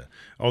Costanza.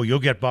 Oh, you'll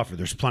get buffer.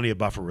 There's plenty of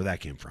buffer. Where that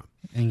came from.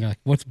 And you're like,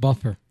 what's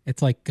buffer?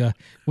 It's like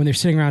when they're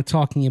sitting around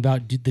talking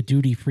about the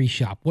duty-free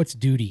shop. What's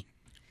duty?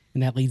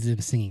 And that leads them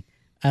singing,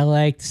 I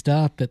like to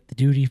stop at the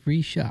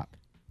duty-free shop.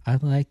 I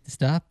like to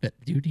stop at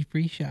the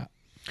duty-free shop.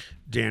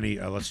 Danny,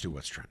 let's do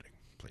What's Trending,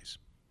 please.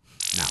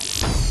 Now.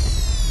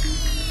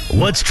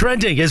 What's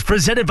Trending is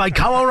presented by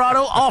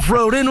Colorado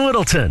Off-Road in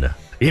Littleton.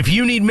 If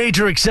you need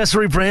major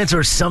accessory brands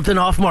or something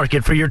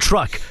off-market for your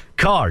truck,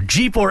 car,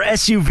 Jeep, or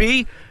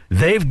SUV,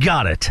 they've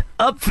got it.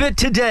 Upfit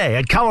today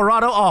at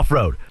Colorado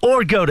Off-Road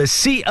or go to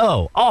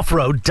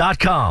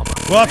cooffroad.com.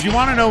 Well, if you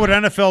want to know what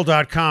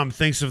NFL.com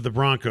thinks of the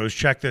Broncos,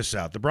 check this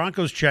out. The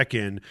Broncos check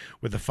in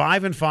with a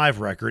 5-5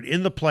 record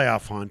in the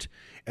playoff hunt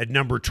at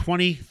number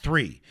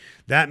 23.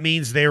 That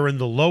means they're in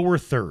the lower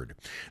third.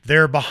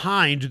 They're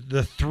behind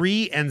the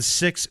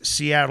 3-6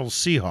 Seattle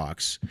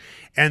Seahawks,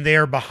 and they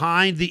are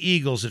behind the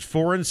Eagles at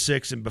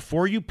 4-6. And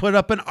before you put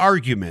up an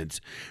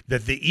argument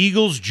that the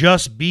Eagles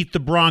just beat the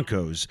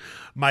Broncos,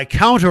 my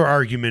counter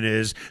argument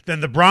is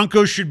then the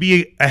Broncos should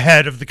be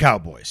ahead of the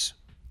Cowboys.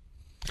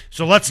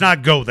 So let's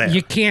not go there.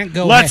 You can't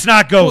go. Let's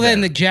not go well, there.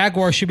 then the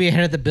Jaguars should be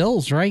ahead of the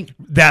Bills, right?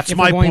 That's if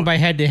my we're going point. by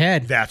head to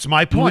head. That's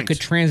my point. We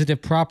could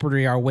transitive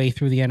property our way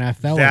through the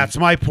NFL. That's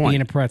my point.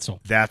 Being a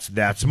pretzel.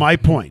 That's my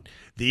point.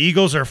 The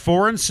Eagles are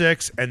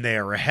 4-6, and they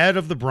are ahead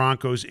of the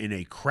Broncos in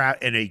a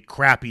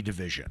crappy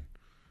division.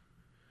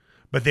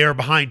 But they are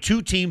behind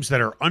two teams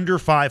that are under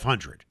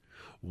 500.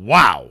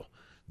 Wow,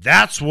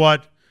 that's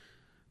what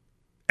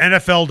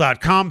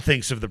NFL.com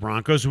thinks of the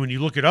Broncos. When you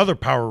look at other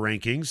power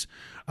rankings,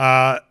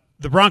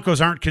 the Broncos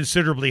aren't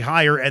considerably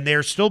higher, and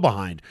they're still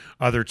behind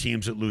other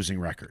teams at losing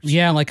records.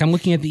 Yeah, like I'm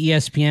looking at the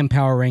ESPN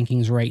power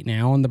rankings right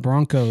now, and the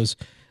Broncos,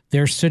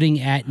 they're sitting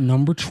at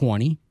number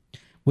 20,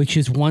 which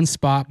is one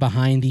spot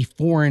behind the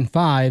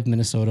 4-5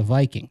 Minnesota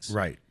Vikings.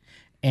 Right.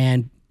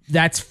 And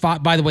that's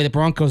by the way, the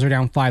Broncos are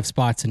down 5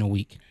 spots in a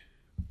week.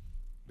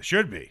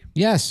 Should be.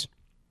 Yes.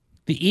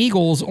 The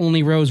Eagles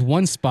only rose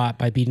 1 spot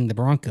by beating the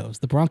Broncos.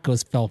 The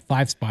Broncos fell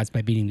 5 spots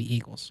by beating the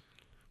Eagles.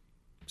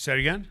 Say it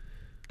again?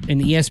 In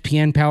the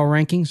ESPN power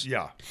rankings,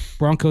 Yeah.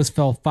 Broncos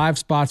fell 5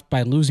 spots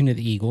by losing to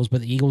the Eagles,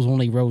 but the Eagles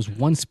only rose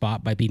 1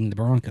 spot by beating the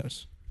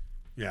Broncos.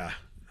 Yeah.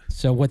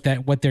 So what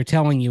they're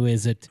telling you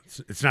is that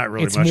it's not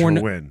really much of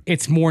a win.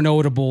 It's more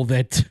notable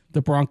that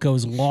the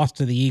Broncos lost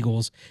to the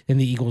Eagles than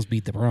the Eagles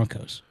beat the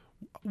Broncos.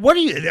 What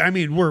do you? I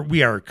mean,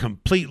 we are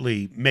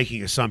completely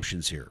making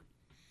assumptions here.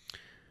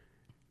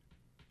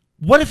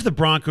 What if the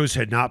Broncos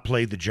had not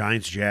played the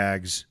Giants,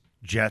 Jags,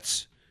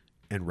 Jets,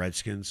 and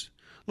Redskins?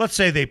 Let's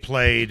say they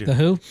played the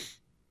who?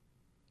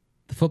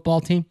 The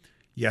football team?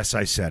 Yes,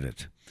 I said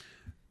it.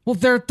 Well,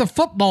 they're the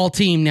football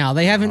team now.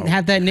 They haven't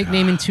had that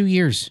nickname in 2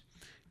 years.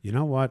 You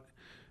know what?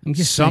 I'm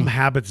just Some saying.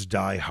 habits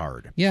die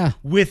hard. Yeah.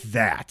 With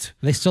that,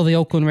 Are they still the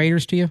Oakland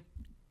Raiders to you?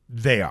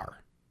 they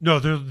are. No,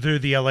 they're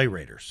the LA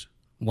Raiders.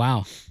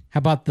 Wow. How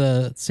about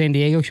the San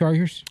Diego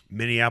Chargers?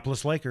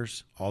 Minneapolis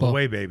Lakers. All the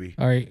way, baby.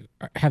 All right.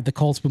 Have the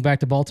Colts moved back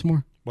to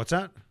Baltimore? What's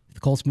that? The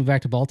Colts moved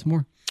back to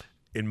Baltimore?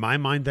 In my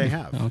mind, they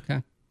have.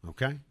 Okay.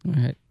 Okay. All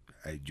right.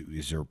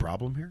 Is there a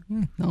problem here?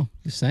 No,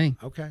 just saying.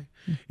 Okay.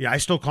 Yeah, I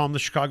still call them the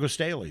Chicago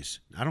Staleys.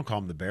 I don't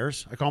call them the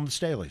Bears. I call them the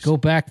Staleys. Go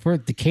back for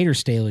Decatur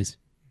Staleys.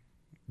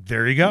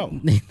 There you go.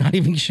 Not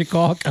even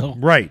Chicago.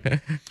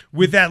 Right.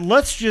 With that,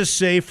 let's just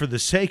say, for the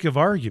sake of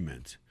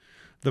argument,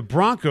 the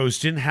Broncos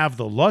didn't have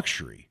the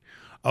luxury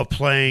of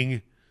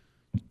playing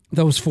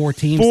those 4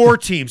 teams. 4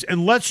 teams.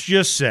 And let's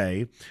just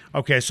say,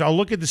 okay, so I'll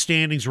look at the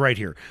standings right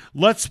here.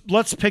 Let's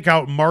pick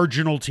out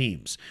marginal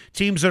teams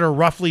that are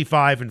roughly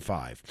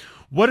 5-5.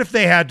 What if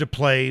they had to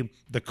play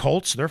the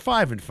Colts? They're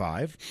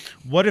 5-5.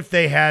 What if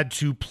they had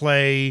to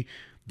play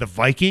the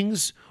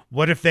Vikings?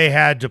 What if they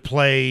had to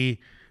play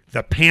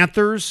the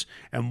Panthers?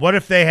 And what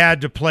if they had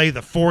to play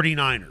the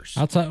 49ers?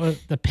 I'll tell you,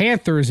 the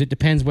Panthers, it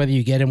depends whether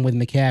you get them with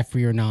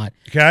McCaffrey or not.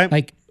 Okay.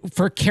 Like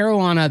for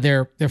Carolina,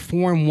 they're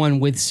 4-1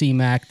 with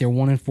C-Mac. They're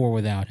 1-4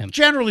 without him.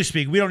 Generally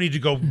speaking, we don't need to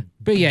go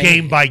yeah,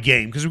 game by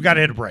game because we've got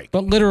to hit a break.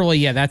 But literally,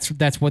 yeah, that's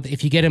what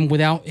if you get him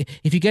with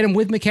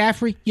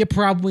McCaffrey, you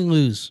probably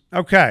lose.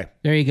 Okay.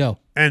 There you go.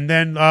 And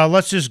then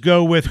let's just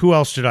go with who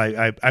else did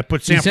I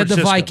put San You said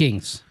Francisco.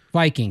 the Vikings.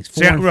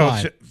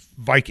 4-5.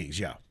 Vikings,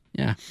 yeah.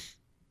 Yeah.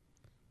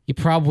 You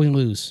probably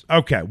lose.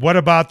 Okay. What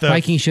about the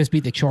Vikings just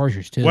beat the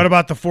Chargers, too. What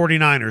about the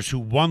 49ers who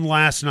won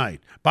last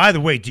night? By the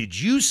way, did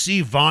you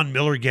see Von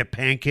Miller get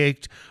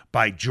pancaked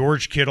by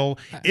George Kittle?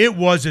 It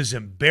was as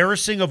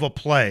embarrassing of a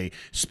play,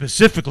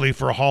 specifically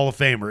for a Hall of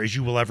Famer, as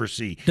you will ever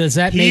see.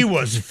 He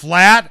was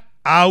flat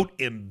out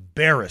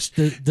embarrassed.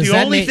 The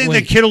only thing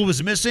that Kittle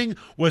was missing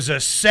was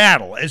a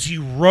saddle as he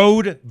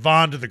rode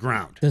Von to the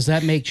ground. Does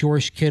that make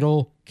George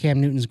Kittle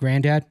Cam Newton's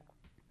granddad?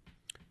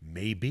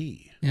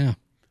 Maybe. Yeah.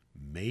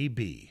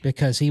 Maybe.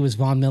 Because he was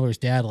Von Miller's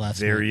dad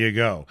last night. There you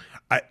go.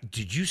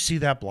 Did you see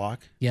that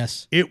block?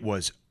 Yes.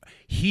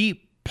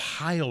 He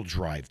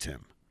pile-drived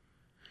him.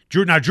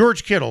 Now,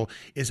 George Kittle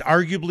is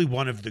arguably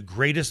one of the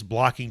greatest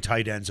blocking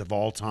tight ends of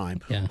all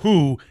time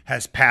who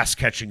has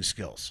pass-catching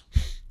skills.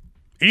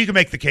 And you can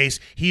make the case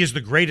he is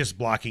the greatest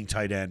blocking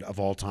tight end of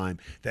all time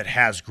that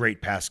has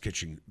great pass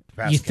catching.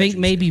 You think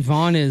maybe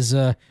Vaughn is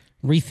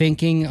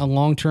rethinking a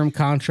long-term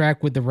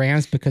contract with the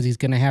Rams because he's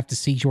going to have to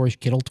see George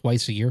Kittle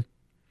twice a year?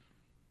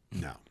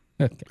 No,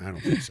 okay. I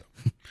don't think so.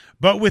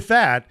 But with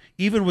that,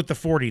 even with the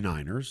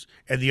 49ers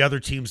and the other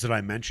teams that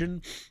I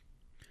mentioned,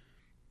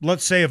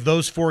 let's say of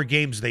those 4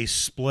 games, they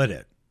split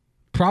it.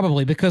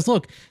 Probably, because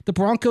look, the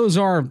Broncos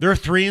are... They're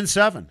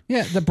 3-7.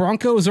 Yeah, the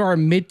Broncos are a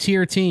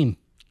mid-tier team.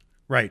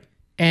 Right.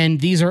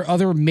 And these are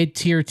other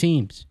mid-tier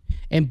teams.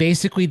 And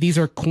basically, these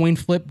are coin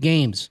flip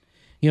games.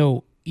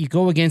 You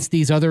go against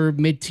these other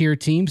mid-tier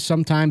teams.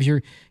 Sometimes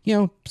you're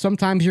going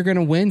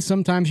to win.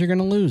 Sometimes you're going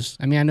to lose.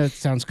 I mean, I know it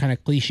sounds kind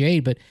of cliche,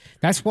 but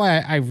that's why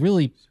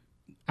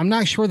I'm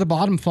not sure the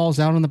bottom falls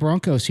out on the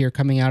Broncos here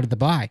coming out of the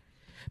bye,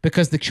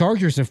 because the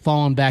Chargers have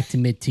fallen back to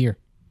mid-tier.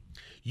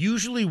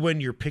 Usually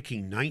when you're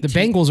picking 19... The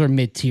Bengals are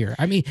mid-tier.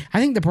 I mean, I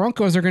think the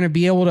Broncos are going to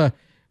be able to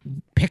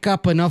pick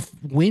up enough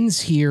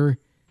wins here.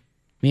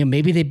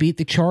 Maybe they beat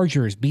the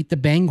Chargers, beat the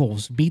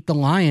Bengals, beat the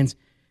Lions,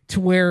 to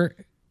where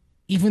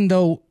even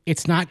though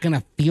it's not going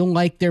to feel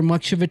like they're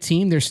much of a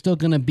team, they're still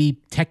going to be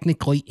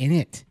technically in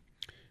it.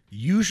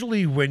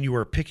 Usually when you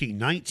are picking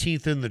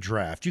 19th in the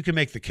draft, you can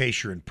make the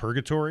case you're in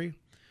purgatory.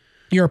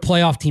 You're a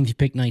playoff team if you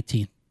pick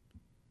 19th.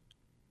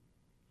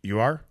 You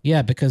are?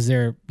 Yeah, because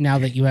now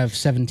that you have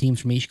 7 teams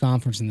from each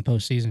conference in the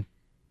postseason.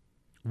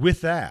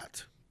 With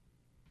that,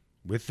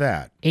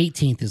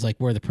 18th is like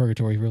where the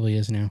purgatory really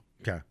is now.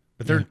 Okay,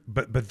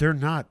 but they're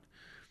not.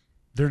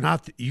 They're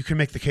not. You can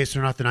make the case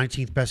they're not the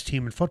 19th best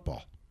team in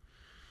football.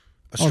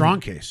 A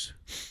strong case.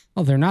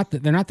 Oh, they're not the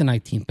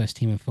 19th best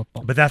team in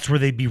football. But that's where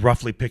they'd be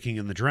roughly picking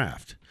in the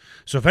draft.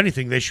 So if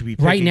anything, they should be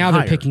picking right now.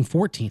 higher. They're picking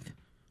 14th.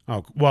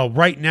 Oh well,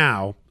 right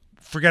now,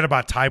 forget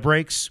about tie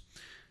breaks.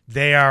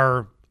 They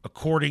are,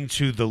 according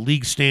to the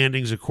league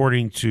standings,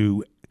 according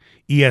to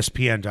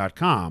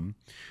ESPN.com,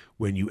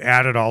 when you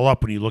add it all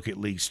up, when you look at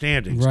league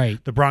standings,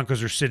 right, the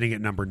Broncos are sitting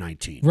at number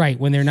 19. Right,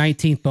 when they're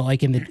 19th, but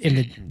like in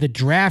the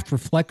draft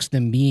reflects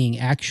them being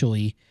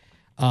actually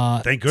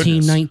Thank goodness.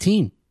 team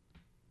 19.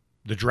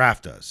 The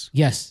draft does.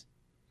 Yes,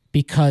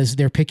 because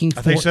they're picking.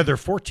 They said they're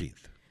 14th.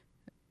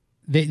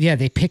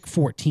 They pick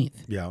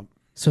 14th. Yeah.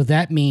 So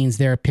that means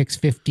there are picks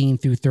 15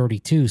 through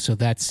 32. So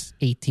that's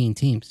 18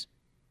 teams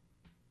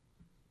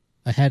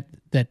ahead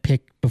that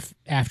pick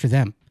after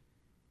them.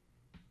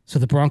 So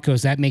the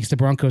Broncos, that makes the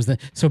Broncos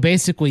so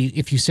basically,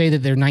 if you say that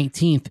they're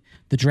 19th,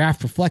 the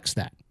draft reflects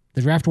that.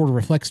 The draft order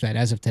reflects that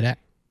as of today.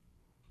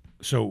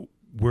 So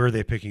where are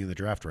they picking in the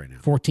draft right now?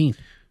 14th.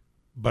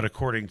 But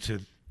according to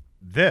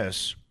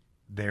this,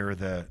 they're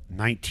the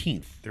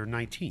 19th. They're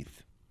 19th.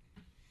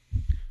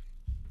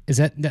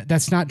 Is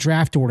that's not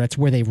draft order? That's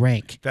where they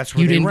rank. That's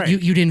where they rank.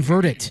 You'd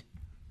invert it.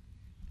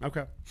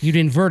 Okay. You'd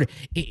invert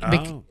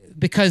it,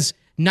 because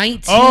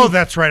 19th. Oh,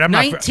 that's right.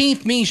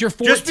 19th means you're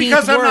 14th. Just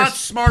because I'm not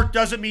worst. smart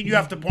doesn't mean you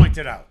have to point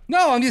it out.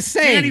 No, I'm just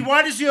saying. Danny,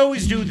 why does he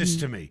always do this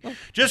to me?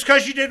 Just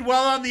because you did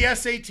well on the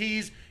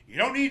SATs, you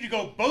don't need to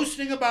go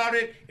boasting about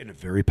it in a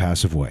very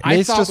passive way.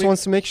 Mace just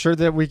wants to make sure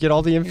that we get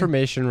all the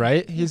information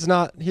right. He's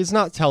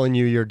not telling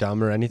you you're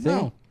dumb or anything.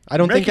 No. I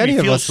don't think any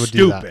of us would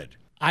do that.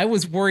 I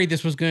was worried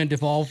this was going to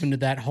devolve into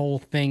that whole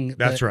thing.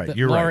 That's right. The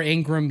You're Laura right.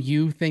 Ingram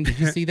thing. Did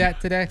you see that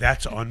today?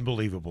 That's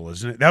unbelievable,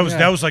 isn't it? That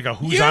was like a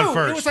who's on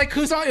first. It was like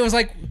who's on. It was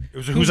like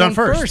a who's on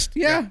first.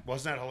 Yeah.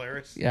 Wasn't that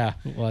hilarious? Yeah,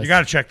 it was. You got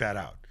to check that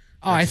out.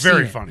 Oh, it's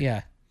very funny.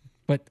 Yeah,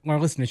 but our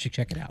listeners should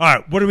check it out. All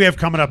right, what do we have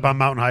coming up on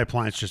Mountain High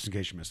Appliance? Just in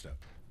case you missed it.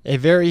 A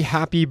very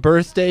happy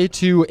birthday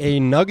to a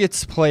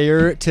Nuggets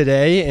player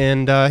today,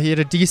 and he had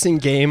a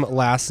decent game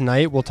last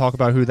night. We'll talk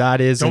about who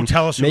that is. Don't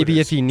tell us who maybe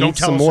it is. if he needs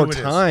some more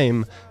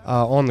time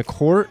on the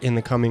court in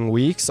the coming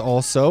weeks.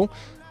 Also, a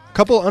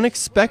couple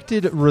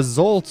unexpected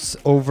results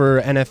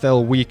over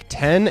NFL Week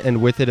 10,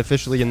 and with it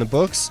officially in the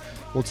books,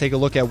 we'll take a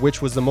look at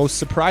which was the most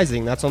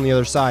surprising. That's on the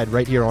other side,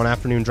 right here on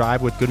Afternoon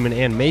Drive with Goodman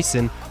and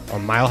Mason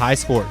on Mile High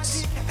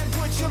Sports.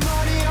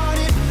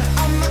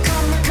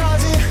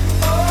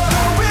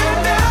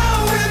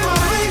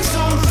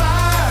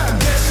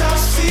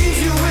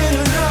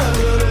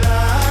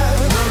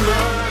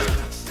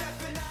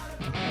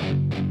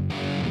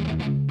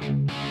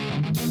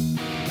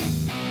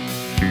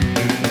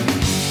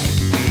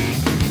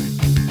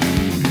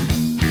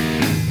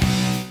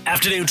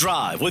 Afternoon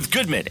Drive with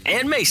Goodman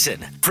and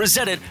Mason,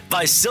 presented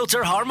by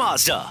Silter Har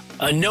Mazda.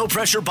 A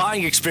no-pressure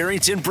buying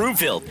experience in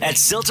Broomfield at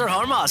Silter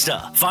Har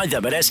Mazda. Find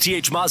them at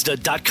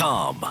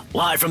sthmazda.com.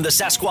 Live from the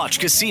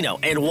Sasquatch Casino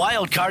and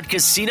Wildcard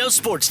Casino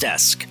Sports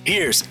Desk,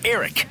 here's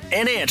Eric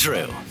and Andrew.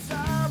 You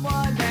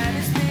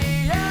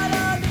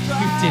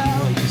didn't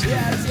really just do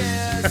that.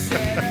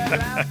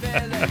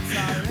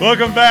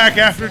 Welcome back,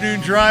 Afternoon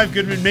Drive.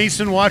 Goodman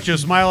Mason. Watch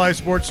us,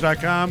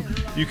 milehighsports.com.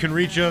 You can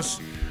reach us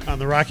on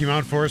the Rocky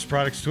Mountain Forest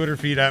Products Twitter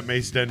feed at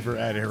Mace Denver,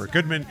 at Eric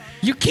Goodman.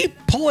 You keep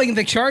pulling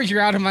the charger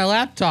out of my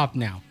laptop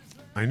now.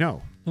 I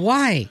know.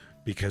 Why?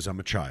 Because I'm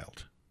a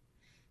child.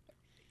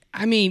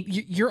 I mean,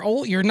 you're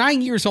old. You're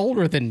 9 years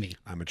older than me.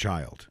 I'm a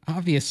child.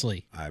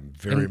 Obviously. I'm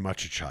very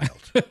much a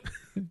child.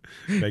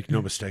 Make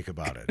no mistake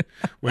about it.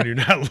 When you're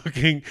not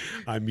looking,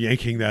 I'm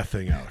yanking that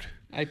thing out.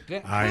 I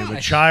bet. I am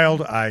a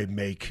child. I'm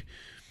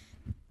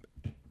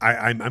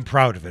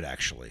proud of it,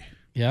 actually.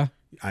 Yeah.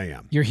 I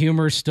am. Your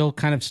humor is still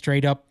kind of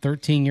straight up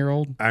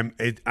 13-year-old.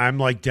 I'm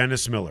like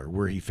Dennis Miller,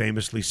 where he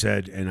famously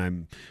said, and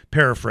I'm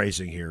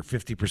paraphrasing here,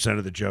 50%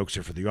 of the jokes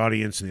are for the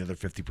audience and the other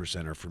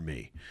 50% are for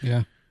me.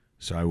 Yeah.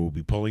 So I will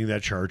be pulling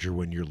that charger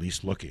when you're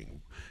least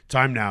looking.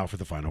 Time now for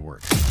the final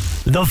word.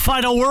 The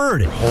final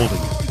word. Holding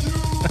it.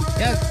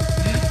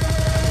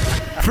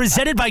 Yes.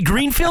 Presented by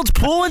Greenfield's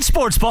Pool and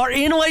Sports Bar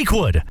in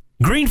Lakewood.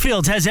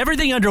 Greenfields has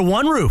everything under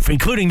one roof,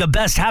 including the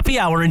best happy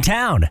hour in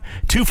town.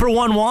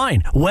 2-for-1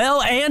 wine,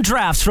 well, and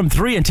drafts from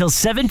 3 until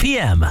 7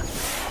 p.m.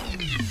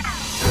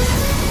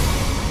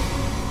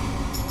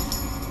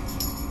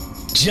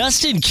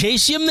 Just in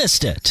case you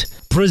missed it.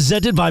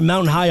 Presented by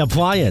Mountain High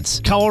Appliance,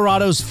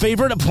 Colorado's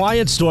favorite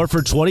appliance store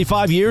for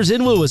 25 years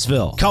in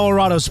Louisville,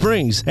 Colorado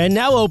Springs, and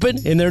now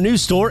open in their new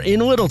store in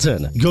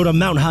Littleton. Go to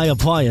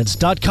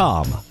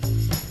mountainhighappliance.com.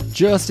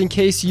 Just in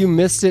case you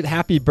missed it,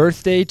 happy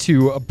birthday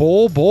to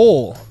Bol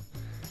Bol.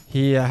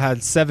 He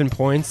had 7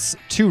 points,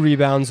 2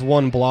 rebounds,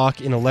 1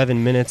 block in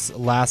 11 minutes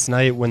last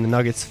night when the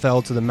Nuggets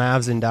fell to the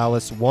Mavs in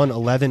Dallas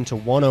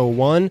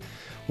 111-101.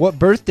 What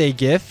birthday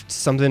gift,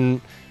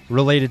 something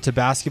related to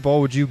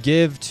basketball, would you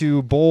give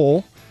to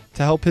Bol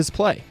to help his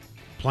play?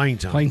 Playing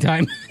time. Playing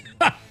time.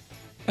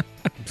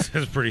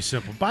 It's pretty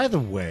simple. By the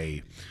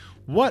way,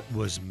 what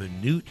was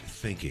Manute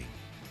thinking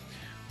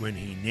when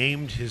he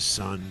named his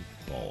son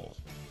Bol?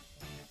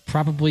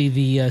 Probably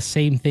the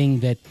same thing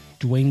that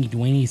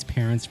Dwayne's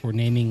parents were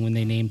naming when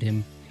they named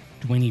him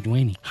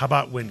Dwayne. How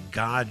about when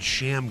God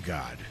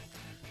Shamgod,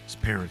 his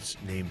parents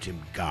named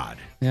him God?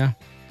 Yeah,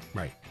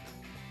 Right.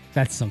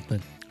 that's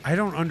something. I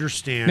don't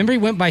understand. Remember he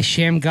went by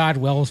Shamgod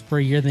Wells for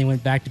a year, then he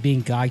went back to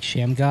being God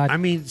Shamgod? I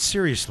mean,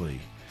 seriously,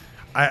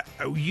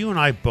 you and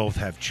I both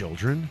have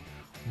children.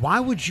 Why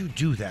would you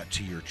do that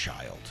to your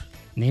child?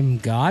 Name him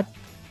God?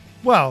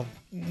 Well,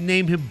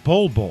 name him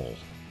Bol Bol.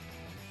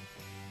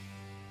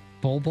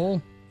 Bol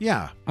Bol?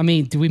 Yeah. I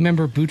mean, do we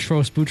remember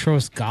Boutros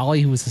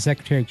Ghali, who was the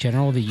Secretary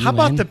General of the UN? How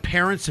about the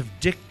parents of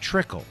Dick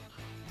Trickle?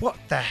 What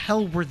the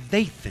hell were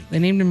they thinking? They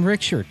named him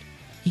Richard.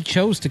 He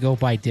chose to go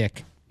by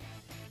Dick.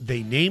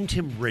 They named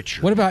him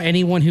Richard. What about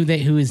anyone who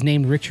is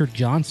named Richard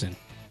Johnson?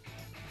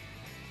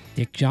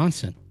 Dick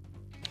Johnson.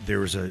 There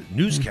was a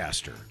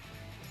newscaster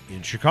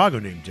in Chicago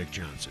named Dick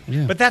Johnson.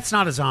 Yeah. But that's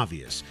not as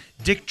obvious.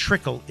 Dick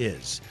Trickle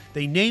is.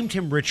 They named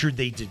him Richard.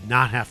 They did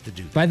not have to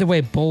do that. By the way,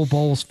 Bol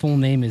Bol's full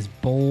name is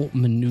Bol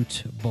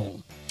Manute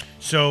Bol.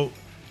 So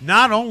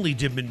not only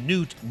did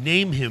Manute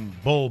name him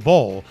Bol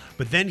Bol,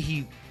 but then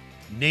he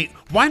named...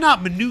 Why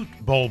not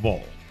Manute Bol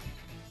Bol?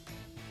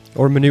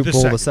 Or Manute The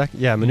Bol second. the second.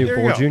 Yeah, Manute There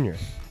you Bol go.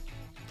 Jr.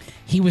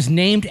 He was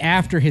named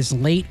after his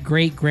late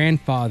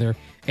great-grandfather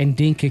and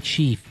Dinka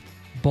chief,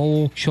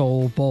 Bol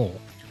Chol Bol.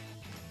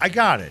 I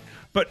got it.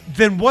 But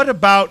then what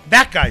about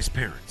that guy's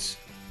parents?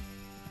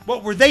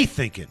 What were they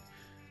thinking?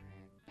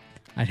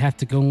 I'd have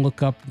to go and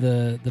look up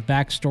the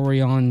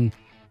backstory on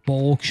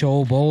Bol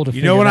Chol Bol to You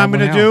figure know what that I'm one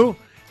going to out.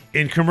 do?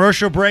 In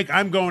commercial break,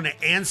 I'm going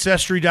to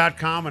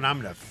Ancestry.com and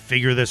I'm going to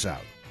figure this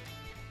out.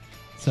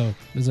 So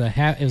it was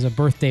a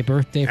birthday for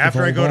After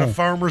Bol I go to Bol.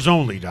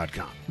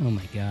 FarmersOnly.com. Oh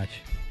my gosh.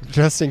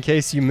 Just in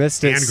case you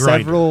missed it, And Grindr.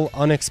 several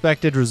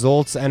unexpected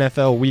results.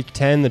 NFL Week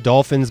 10, the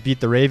Dolphins beat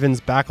the Ravens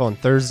back on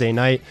Thursday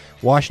night.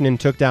 Washington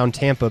took down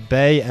Tampa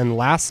Bay. And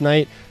last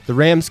night, the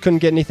Rams couldn't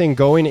get anything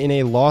going in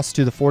a loss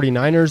to the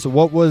 49ers.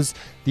 What was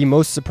the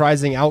most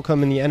surprising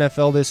outcome in the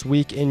NFL this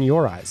week in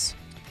your eyes?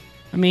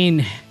 I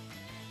mean,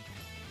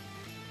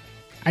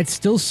 I'd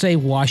still say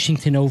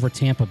Washington over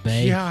Tampa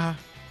Bay. Yeah.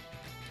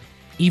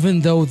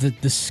 Even though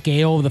the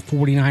scale of the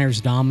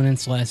 49ers'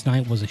 dominance last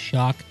night was a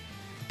shock.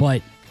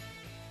 But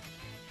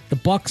the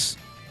Bucs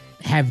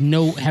have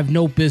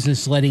no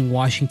business letting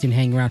Washington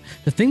hang around.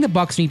 The thing the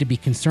Bucs need to be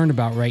concerned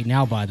about right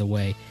now, by the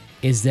way,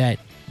 is that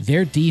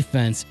their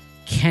defense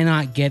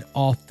cannot get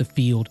off the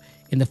field.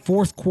 In the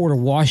fourth quarter,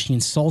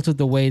 Washington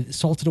salted away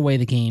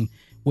the game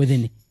with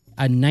a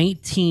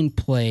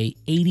 19-play,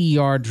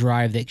 80-yard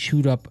drive that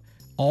chewed up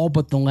all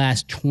but the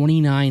last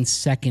 29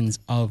 seconds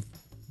of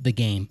the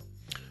game.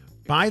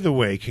 By the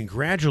way,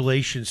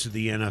 congratulations to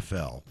the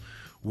NFL,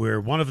 where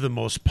one of the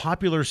most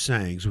popular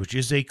sayings, which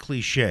is a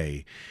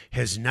cliche,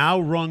 has now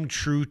rung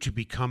true to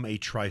become a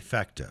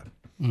trifecta.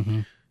 Mm-hmm.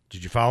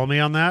 Did you follow me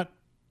on that?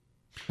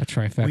 A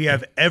trifecta. We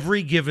have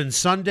every given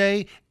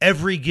Sunday,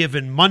 every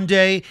given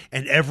Monday,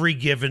 and every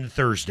given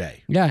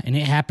Thursday. Yeah, and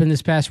it happened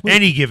this past week.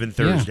 Any given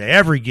Thursday,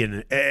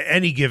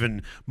 any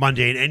given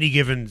Monday, and any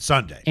given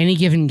Sunday. Any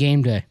given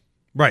game day.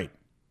 Right.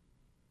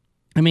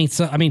 I mean,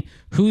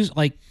 who's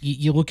like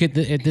you look at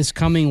this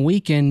coming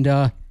weekend?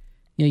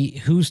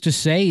 Who's to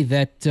say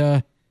that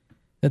the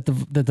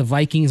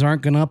Vikings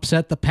aren't going to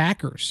upset the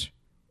Packers,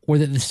 or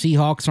that the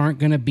Seahawks aren't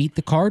going to beat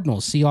the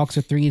Cardinals? Seahawks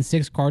are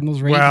 3-6,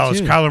 Cardinals are 8-2. Well,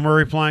 is Kyler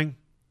Murray playing?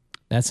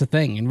 That's the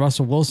thing. And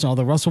Russell Wilson,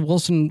 although Russell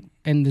Wilson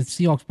and the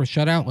Seahawks were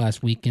shut out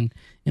last week in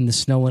the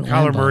snow and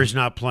Kyler Murray's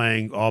not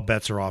playing. All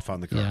bets are off on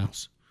the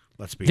Cardinals.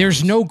 Let's be There's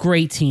honest. no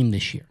great team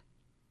this year.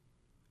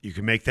 You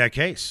can make that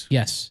case.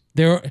 Yes.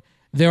 There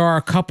are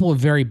a couple of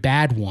very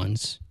bad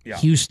ones, Yeah.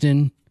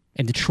 Houston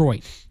and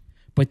Detroit,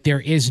 but there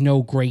is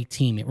no great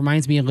team. It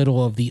reminds me a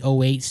little of the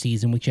 2008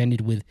 season, which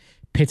ended with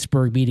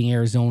Pittsburgh beating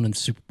Arizona in the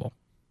Super Bowl.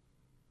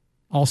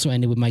 Also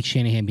ended with Mike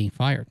Shanahan being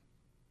fired.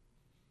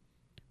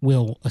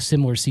 Will a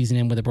similar season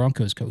end with the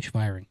Broncos coach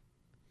firing?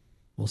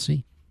 We'll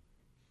see.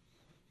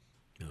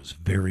 It was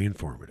very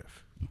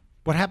informative.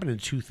 What happened in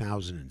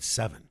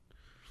 2007?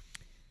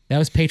 That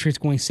was Patriots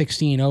going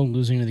 16-0,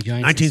 losing to the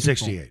Giants.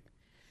 1968.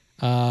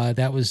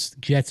 That was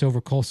Jets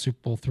over Colts Super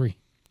Bowl III.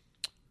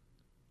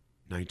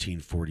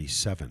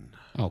 1947.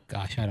 Oh,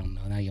 gosh, I don't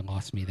know. Now you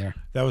lost me there.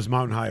 That was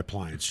Mountain High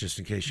Appliance. Just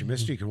in case you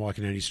missed it, you can walk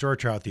in any store,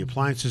 try out the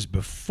appliances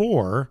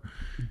before.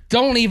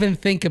 Don't even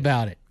think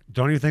about it.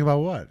 Don't even think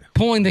about what?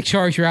 Pulling the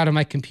charger out of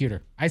my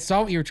computer. I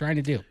saw what you were trying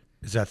to do.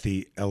 Is that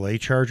the LA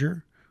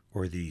Charger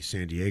or the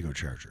San Diego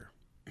Charger?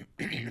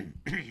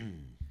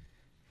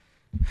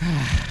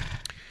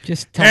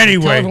 Just tell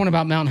Anyway. everyone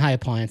about Mountain High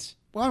Appliance.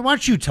 Well, why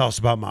don't you tell us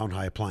about Mountain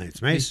High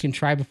Appliance, You Mace? can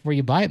try before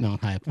you buy it,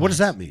 Mountain High Appliance. What does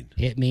that mean?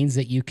 It means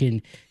that you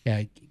can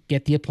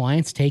get the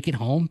appliance, take it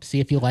home, see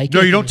if you like it.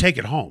 No, you don't take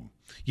it home.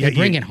 They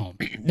bring it home.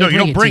 No, you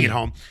don't bring to it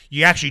home.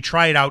 You actually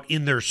try it out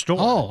in their store.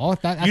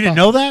 I You didn't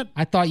know that?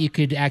 I thought you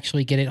could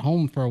actually get it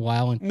home for a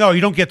while. And No,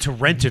 you don't get to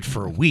rent it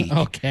for a week.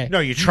 Okay. No,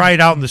 you try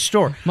it out in the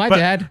store. My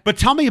bad. But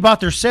tell me about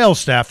their sales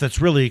staff that's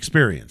really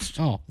experienced.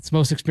 it's the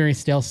most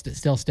experienced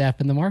sales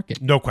staff in the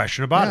market. No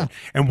question about Yeah. it.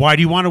 And why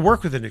do you want to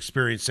work with an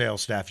experienced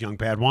sales staff, young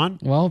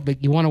Padawan? Well,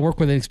 but you want to work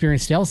with an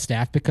experienced sales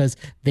staff because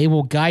they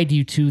will guide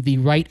you to the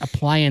right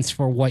appliance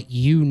for what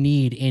you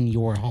need in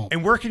your home.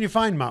 And where can you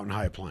find Mountain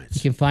High Appliance?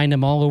 You can find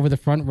them all over the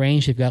Front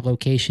Range. They've got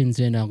locations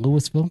in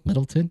Louisville,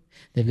 Littleton.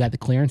 They've got the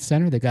clearance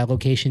center. They've got a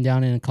location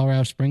down in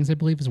Colorado Springs, I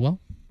believe, as well.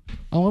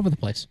 All over the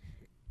place.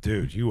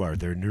 Dude, you are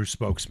their new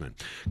spokesman.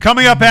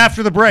 Coming up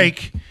after the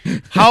break,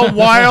 how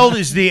wild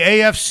is the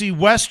AFC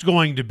West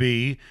going to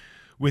be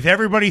with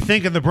everybody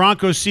thinking the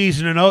Broncos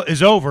season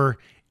is over,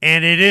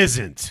 and it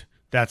isn't?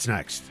 That's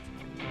next.